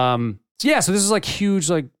 So this is like huge,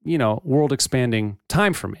 like, world expanding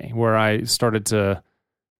time for me, where I started to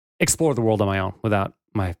explore the world on my own without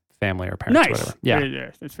my family or parents or Nice. whatever. Yeah.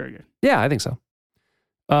 Yeah, that's very good. Yeah, I think so.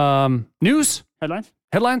 News? Headlines?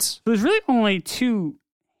 Headlines? So there's really only 2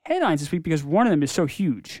 headlines this week because one of them is so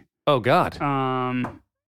huge. Oh, God. And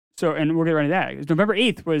we'll get right into that. November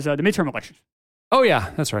 8th was the midterm elections. Oh,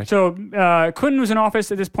 yeah, that's right. So Clinton was in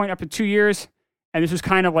office at this point up to 2 years, and this was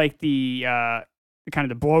kind of like the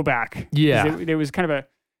blowback. Yeah. It was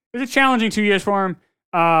a challenging 2 years for him.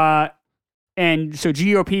 And so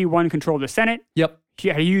GOP won control of the Senate. Yep. He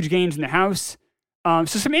had huge gains in the House. So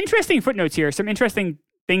some interesting footnotes here, some interesting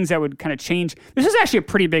things that would kind of change. This is actually a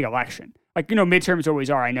pretty big election. Like, midterms always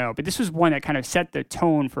are, I know, but this was one that kind of set the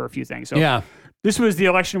tone for a few things. So Yeah. this was the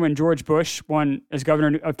election when George Bush won as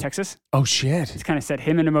governor of Texas. Oh, shit. It's kind of set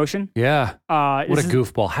him into motion. Yeah. What This a is-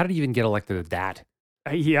 goofball. How did he even get elected at that?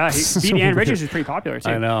 Yeah, he beat Ann Richards, who's pretty popular too.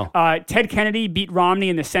 I know. Ted Kennedy beat Romney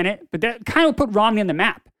in the Senate, but that kind of put Romney on the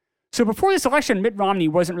map. So before this election, Mitt Romney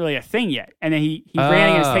wasn't really a thing yet. And then he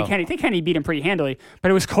ran against Ted Kennedy. Ted Kennedy beat him pretty handily, but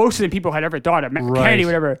it was closer than people had ever thought of. Right. Kennedy,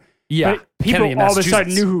 whatever. Yeah. But people Kennedy in all of a sudden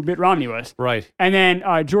Massachusetts. knew who Mitt Romney was. Right. And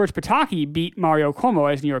then George Pataki beat Mario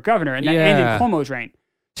Cuomo as New York governor, and that Yeah. ended Cuomo's reign.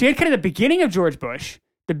 So you had kind of the beginning of George Bush,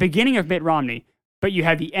 the beginning of Mitt Romney, but you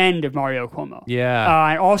had the end of Mario Cuomo.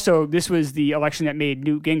 Yeah. And also, this was the election that made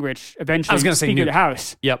Newt Gingrich eventually I was gonna say Speaker of Newt. the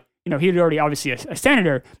House. Yep. He had already obviously a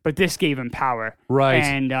senator, but this gave him power. Right.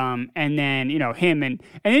 And then him and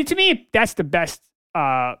then to me that's the best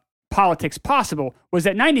politics possible was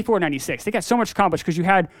that 94, 96. They got so much accomplished because you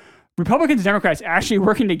had Republicans and Democrats actually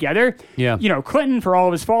working together. Yeah. Clinton, for all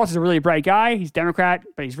of his faults, is a really bright guy. He's Democrat,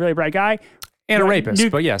 but he's a really bright guy. And a rapist,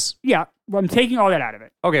 Newt- but yes. Yeah, well, I'm taking all that out of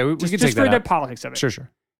it. Okay, we can Just take for that the out. politics of it. Sure.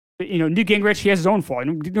 Newt Gingrich, he has his own fault.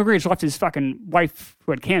 Newt Gingrich left his fucking wife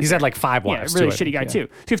who had cancer. He's had like 5 Yeah, wives. really too, I shitty think. guy Yeah. too.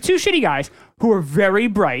 So you have 2 shitty guys who are very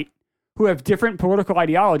bright, who have different political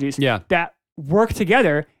ideologies Yeah. that work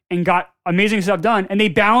together and got amazing stuff done, and they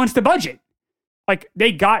balanced the budget. Like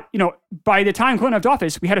they got, by the time Clinton left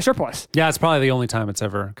office, we had a surplus. Yeah, it's probably the only time it's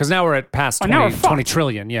ever, because now we're at past 20, now we're fucked. 20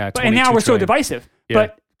 trillion. Yeah. And now we're so 22 trillion. divisive. Yeah.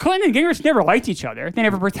 But Clinton and Gingrich never liked each other. They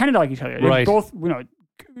never pretended to like each other. They Right. both,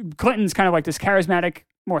 Clinton's kind of like this charismatic,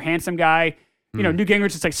 more handsome guy. Hmm. Newt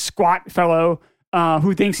Gingrich is like squat fellow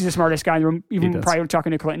who thinks he's the smartest guy in the room, even does. prior to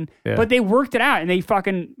talking to Clinton. Yeah. But they worked it out and they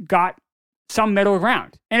fucking got some middle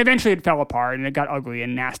ground. And eventually it fell apart and it got ugly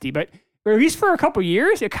and nasty. But at least for a couple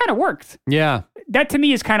years, it kind of worked. Yeah. That to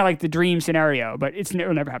me is kind of like the dream scenario, but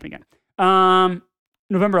it'll never happen again.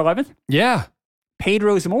 November 11th, Yeah.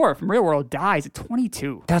 Pedro Zamora from Real World dies at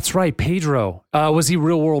 22. That's right. Pedro. Was he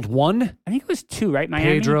Real World 1? I think it was 2, right?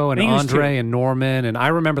 Miami? Pedro I and think it was Andre 2. and Norman. And I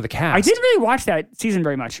remember the cast. I didn't really watch that season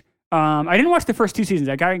very much. I didn't watch the first 2 seasons.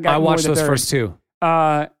 I watched those first 2.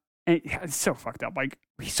 And it's so fucked up. Like,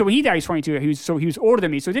 so when he died, he was 22. He was older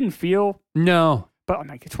than me, so it didn't feel. No. But I'm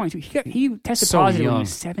like 22. He tested So positive when he young.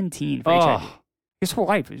 was 17 for HIV. Oh. His whole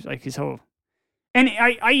life was like his whole. And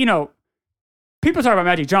I people talk about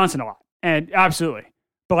Magic Johnson a lot, and absolutely.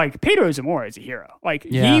 But like Pedro Zamora is a hero. Like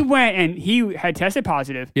Yeah. he went and he had tested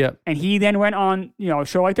positive, Yep. and he then went on a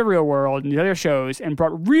show like The Real World and the other shows and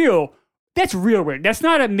brought That's real weird. That's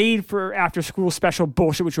not a made for after school special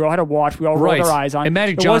bullshit which we all had to watch. We all rolled Right. our eyes on. And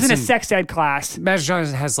Magic it wasn't a Johnson- sex ed class, Magic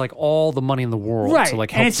Johnson has like all the money in the world right? to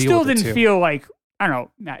like help and it deal still with didn't it too. feel like I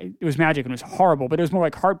don't know. It was magic and it was horrible, but it was more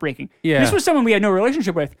like heartbreaking. Yeah. This was someone we had no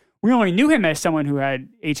relationship with. We only knew him as someone who had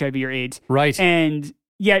HIV or AIDS. Right. And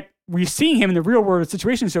yet we're seeing him in the real world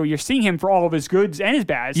situation. So you're seeing him for all of his goods and his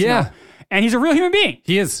bads. Yeah. And he's a real human being.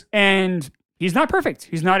 He is. And he's not perfect.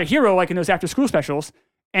 He's not a hero like in those after school specials.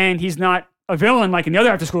 And he's not a villain like in the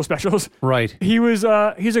other after school specials. Right. He's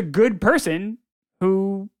a good person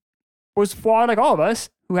who was flawed like all of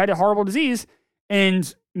us, who had a horrible disease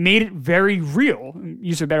and made it very real,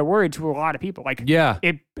 use a better word, to a lot of people. Like, Yeah.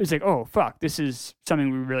 it's like, oh, fuck, this is something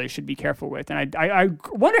we really should be careful with. And I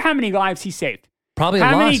wonder how many lives he saved. Probably a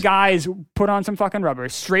How lot. many guys put on some fucking rubber,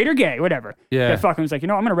 straight or gay, whatever. Yeah. That fucking was like, I'm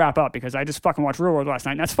going to wrap up because I just fucking watched Real World last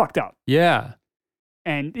night and that's fucked up. Yeah.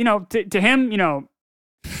 And, to him,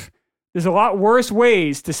 there's a lot worse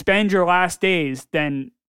ways to spend your last days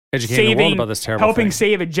than Educating the world about this terrible helping thing.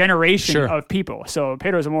 save a generation Sure. of people. So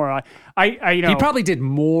Pedro Zamora, I He probably did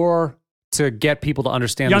more to get people to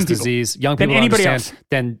understand Young this people. disease, young Than people to anybody understand,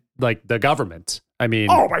 than like the government. I mean,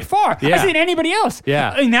 Oh, by far. Yeah. I see than anybody else.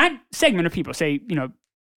 Yeah. In that segment of people, say,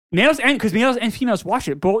 males because males and females watch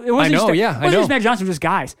it. But it wasn't I know, just, yeah, it I wasn't know. just Matt Johnson, it was just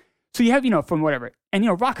guys. So you have, from whatever.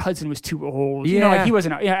 And, Rock Hudson was too old. Yeah. He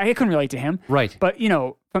wasn't, I couldn't relate to him. right. But,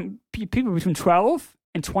 from people between 12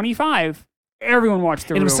 and 25, everyone watched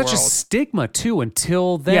The And it was Real such a World. stigma too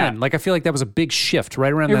until then. Yeah. Like I feel like that was a big shift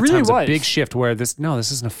right around It that really time. It was was. a big shift where this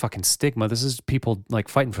isn't a fucking stigma. This is people like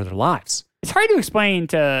fighting for their lives. It's hard to explain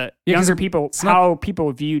to Yeah, 'cause younger people it's not- how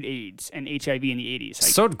people viewed AIDS and HIV in the 80s.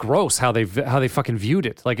 Like, So gross how they fucking viewed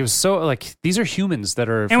it. Like it was so like these are humans that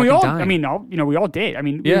are and fucking we all, dying. I mean, we all did. I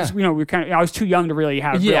mean, Yeah. we kind of, I was too young to really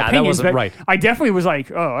have real Yeah, that opinions, wasn't but right. I definitely was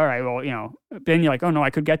like, oh, all right, well, then you're like, oh no, I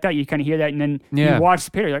could get that. You kind of hear that, and then Yeah. you watch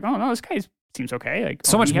the picture, you're like, oh no, this guy seems okay. Like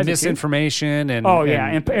so oh, much he has it too. misinformation and Oh yeah,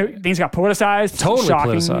 and things got politicized. totally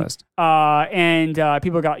shocking. politicized. And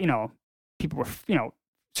people got, people were,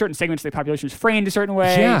 certain segments of the population was framed a certain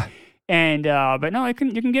way. Yeah. And but no, you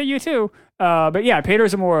can get you too. But yeah,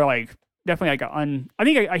 Peter's a more like definitely like I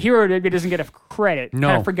think a hero that doesn't get a credit. No.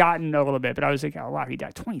 Kind of forgotten a little bit. But I was like, oh wow, he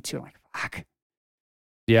died 22. I'm like, fuck,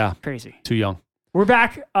 Yeah, crazy. too young. We're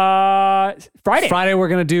back Friday. Friday we're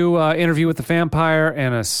gonna do interview with the vampire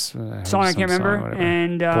and a Song I can't remember. whatever.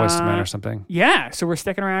 And Voice to Men or something. yeah, so we're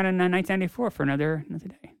sticking around in 1994 for another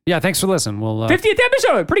day. Yeah, thanks for listening. We'll 50th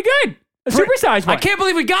episode, pretty good. A supersized one. I can't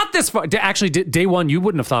believe we got this far. Actually, day one, you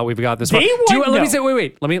wouldn't have thought we got this far. Day Do you, one, let me no. say,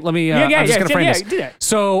 wait. Let me. Yeah, I'm just gonna frame this. do that.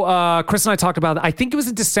 So Chris and I talked about. I think it was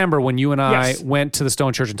in December when you and I Yes. went to the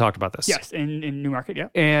Stone Church and talked about this. Yes, in Newmarket. Yeah,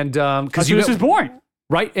 And because because you this was born.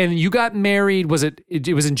 right, and you got married. Was it?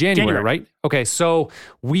 It was in January, January. right? Okay, so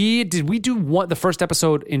we do the first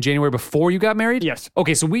episode in January before you got married? Yes.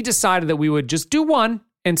 Okay, so we decided that we would just do one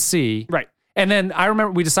and see. Right. And then I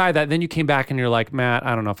remember we decided that. Then you came back and you're like, Matt,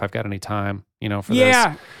 I don't know if I've got any time, for this. Yeah.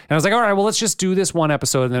 And I was like, all right, well, let's just do this one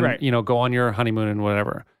episode and then, Right. go on your honeymoon and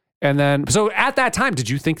whatever. And then, so at that time, did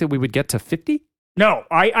you think that we would get to 50? No,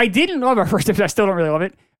 I didn't love our first episode. I still don't really love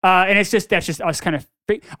it. And that's just us kind of.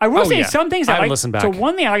 I will say yeah. some things I I haven't like. listened back. So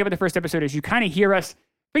one thing I like about the first episode is you kind of hear us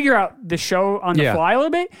figure out the show on the Yeah. fly a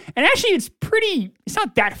little bit. And actually, it's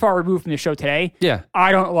not that far removed from the show today. Yeah.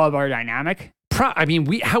 I don't love our dynamic. I mean,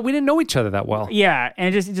 we didn't know each other that well. Yeah,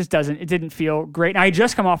 and it just didn't feel great. And I had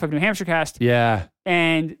just come off of New Hampshire cast, Yeah.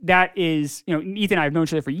 and that is, Ethan and I have known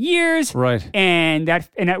each other for years. Right. And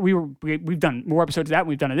we've done more episodes of that than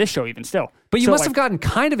we've done of this show even still. But you So, must like, have gotten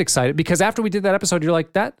kind of excited because after we did that episode, you're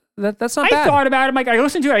like, that's not I bad. thought about it. Like I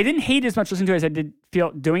listened to it. I didn't hate it as much listening to it as I did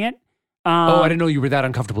feel doing it. I didn't know you were that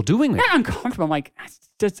uncomfortable doing that. Not uncomfortable. I'm like, it's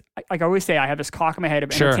just like I always say, I have this clock in my head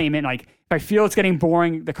of Sure. entertainment. Like if I feel it's getting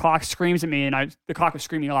boring, the clock screams at me, and the clock was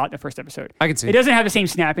screaming a lot in the first episode. I can see. It doesn't have the same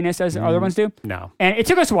snappiness as other ones do. No. And it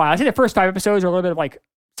took us a while. I think the first 5 episodes are a little bit of like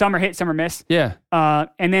some are hit, some are miss. Yeah.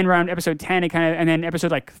 And then around episode 10, and then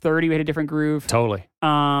episode like 30, we had a different groove. Totally.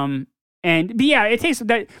 But yeah, it takes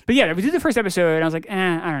that. But yeah, we did the first episode, and I was like,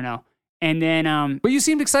 I don't know. And then But you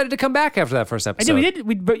seemed excited to come back after that first I episode.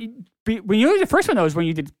 did. But when you did the first one, though, was when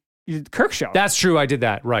you did the Kirk show. That's true. I did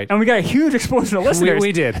that. Right. And we got a huge explosion of listeners.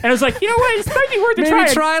 We did. And I was like, you know what? This might be worth a Maybe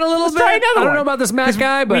try. try it a little Let's bit. try another I don't one. know about this Matt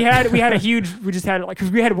guy, but we had a huge. We just had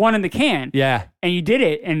because we had one in the can. yeah. And you did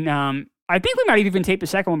it, and I think we might have even taped the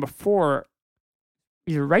second one before,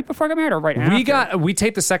 either right before I got married or right after. We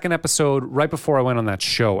taped the second episode right before I went on that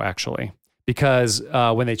show, actually, because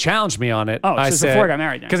when they challenged me on it, Oh, so I it's said before I got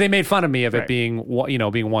married then. because they made fun of me of it Right. being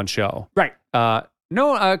one show. Right.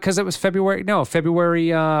 No, because it was February. No,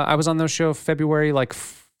 February. I was on those show February like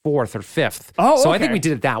 4th or 5th. Oh, so I okay. think we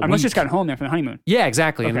did it that I week. must just got home there from the honeymoon. Yeah,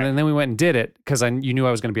 exactly. Okay. And then we went and did it because you knew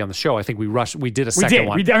I was going to be on the show. I think we rushed. We did a We second did.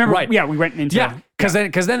 one. I remember. Right. Yeah, we went into. Yeah, because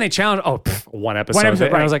then they challenged. Oh, one episode. One episode,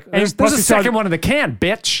 And I was right. like, And "There's plus a we saw second the- one in the can,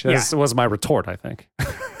 bitch." Yeah. This was my retort, I think.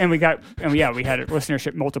 And we had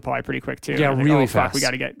listenership multiply pretty quick too. Yeah, I was like, really oh, fuck, fast. we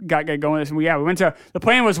got to get going with this. And we went to the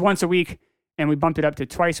plan was once a week, and we bumped it up to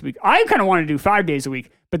twice a week. I kind of wanted to do 5 days a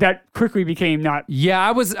week, but that quickly became not. Yeah,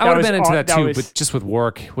 I would have was been into aw- that that too, was- but just with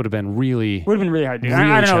work would have been really. Would have been really hard to do.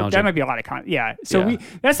 Really I don't know. challenging. That might be a lot of content. Yeah. So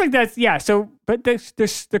Yeah. So, but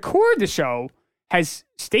the core of the show has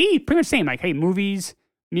stayed pretty much the same. Like, hey, movies,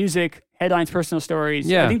 music, headlines, personal stories.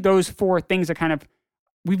 Yeah. I think those 4 things are kind of.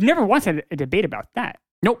 We've never once had a debate about that.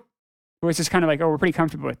 Nope. Where it's just kind of like, oh, we're pretty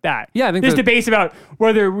comfortable with that. Yeah, I think There's that- debates about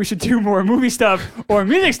whether we should do more movie stuff or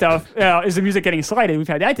music stuff. Is the music getting slighted? We've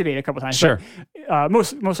had that debate a couple times. Sure. But,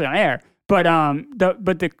 mostly on air. But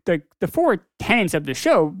the 4 tenets of the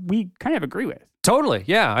show we kind of agree with. Totally.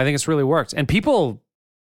 Yeah, I think it's really worked. And people's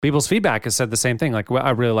feedback has said the same thing. Like, well,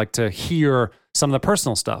 I really like to hear some of the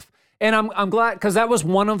personal stuff. And I'm glad because that was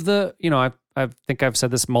one of the, I think I've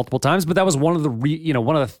said this multiple times, but that was one of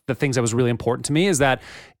the things that was really important to me is that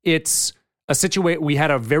it's a situation. We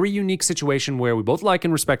had a very unique situation where we both like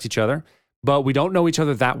and respect each other, but we don't know each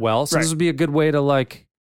other that well. So Right. this would be a good way to like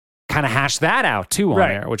kind of hash that out too on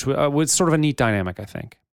Right. air, which was sort of a neat dynamic, I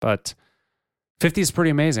think. But 50 is pretty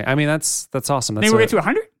amazing. I mean, that's awesome. That's Maybe we'll get to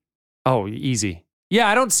 100. oh, easy. Yeah,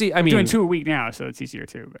 I don't see. I mean, Doing 2 a week now, so it's easier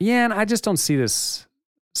too. But. yeah, and I just don't see this.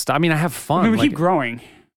 I mean, I have fun. I mean, we like, keep growing,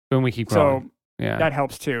 when we keep growing. so Yeah, that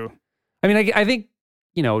helps too. I mean, I think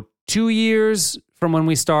 2 years from when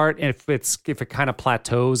we start, if it kind of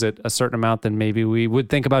plateaus at a certain amount, then maybe we would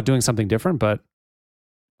think about doing something different. But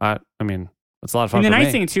I mean, it's a lot of fun. And the for nice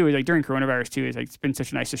me. thing too is like during coronavirus too is like it's been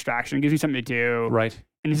such a nice distraction. It gives me something to do, right?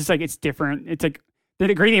 and it's just like it's different. It's like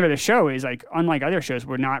the great thing about the show is like unlike other shows,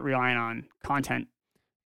 we're not relying on content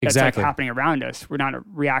that's Exactly. like happening around us. We're not a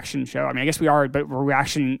reaction show. I mean, I guess we are, but we're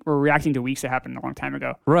reacting to weeks that happened a long time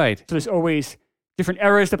ago. Right. So there's always different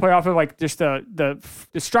eras to play off of. Like just the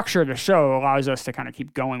structure of the show allows us to kind of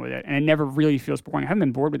keep going with it, and it never really feels boring. I haven't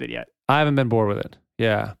been bored with it yet. I haven't been bored with it.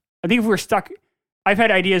 Yeah. I think if we're stuck, I've had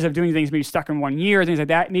ideas of doing things maybe stuck in 1 year, things like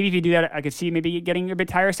that. Maybe if you do that, I could see maybe getting a bit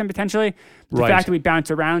tiresome potentially. The Right. fact that we bounce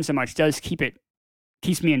around so much does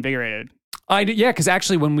keeps me invigorated. Yeah, because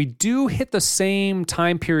actually, when we do hit the same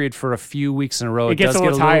time period for a few weeks in a row, It gets does a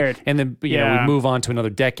little get tired. and then Yeah. we move on to another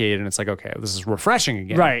decade, and it's like, okay, this is refreshing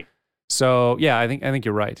again. Right. So yeah, I think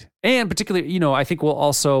you're right, and particularly, I think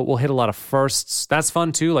we'll hit a lot of firsts. That's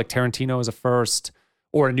fun too. Like Tarantino is a first,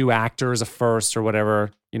 or a new actor is a first, or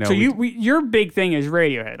whatever. So your big thing is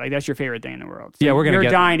Radiohead. Like that's your favorite thing in the world. So Yeah, we're gonna You're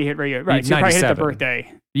get- dying to hit Radiohead. Right. So you probably hit the 97.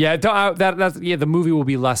 birthday. Yeah, the movie will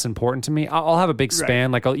be less important to me. I'll have a big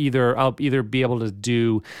span. Like I'll either be able to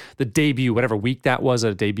do the debut, whatever week that was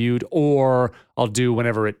that it debuted, or I'll do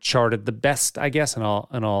whenever it charted the best, I guess, and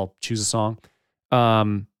I'll choose a song.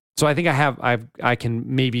 So I think I can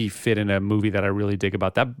maybe fit in a movie that I really dig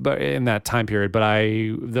about that, but in that time period. But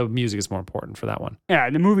the music is more important for that one. Yeah,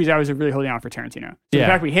 the movies I was really holding out for Tarantino. So Yeah. the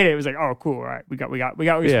fact we hit it was like, oh, cool. All right, we got at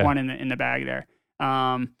least Yeah. one in the bag there.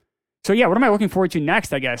 So yeah, what am I looking forward to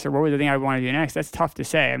next? I guess, or what was the thing I want to do next? That's tough to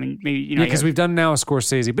say. I mean, maybe Because we've done now a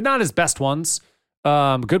Scorsese, but not his best ones.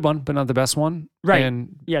 Good one, but not the best one. Right.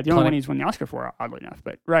 And yeah, the only one he's won the Oscar for, oddly enough.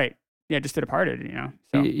 But right, yeah, just Departed.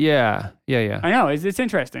 So Yeah. I know it's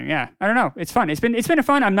interesting. Yeah, I don't know. It's fun. It's been a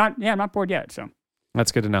fun. I'm not bored yet. So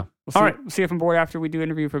That's good to know. we'll see. All right. We'll see if I'm bored after we do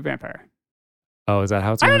interview for Vampire. Oh, is that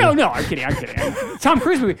how it's I going don't know. No, I'm kidding. Tom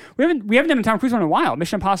Cruise movie. We haven't done a Tom Cruise one in a while.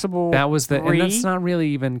 Mission Impossible. That was and 3. that's not really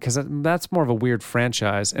even, because that's more of a weird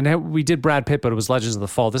franchise. And we did Brad Pitt, but it was Legends of the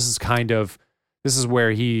Fall. This is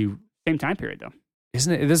where he, Same time period though.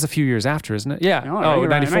 isn't it? This is a few years after, isn't it? Yeah. No, oh, it 94.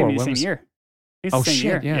 might be the When same was- year. It's Oh, the same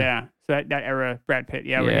shit, year. yeah. So that era, Brad Pitt.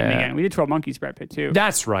 Yeah, we're hitting Yeah. again. We did 12 Monkeys, Brad Pitt too.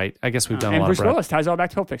 That's right. I guess we've done a and lot Bruce of Brad. Willis ties all back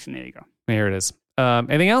to Pulp Fiction. There you go. Here it is.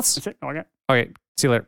 Anything else? That's it. All I got. Okay. See you later.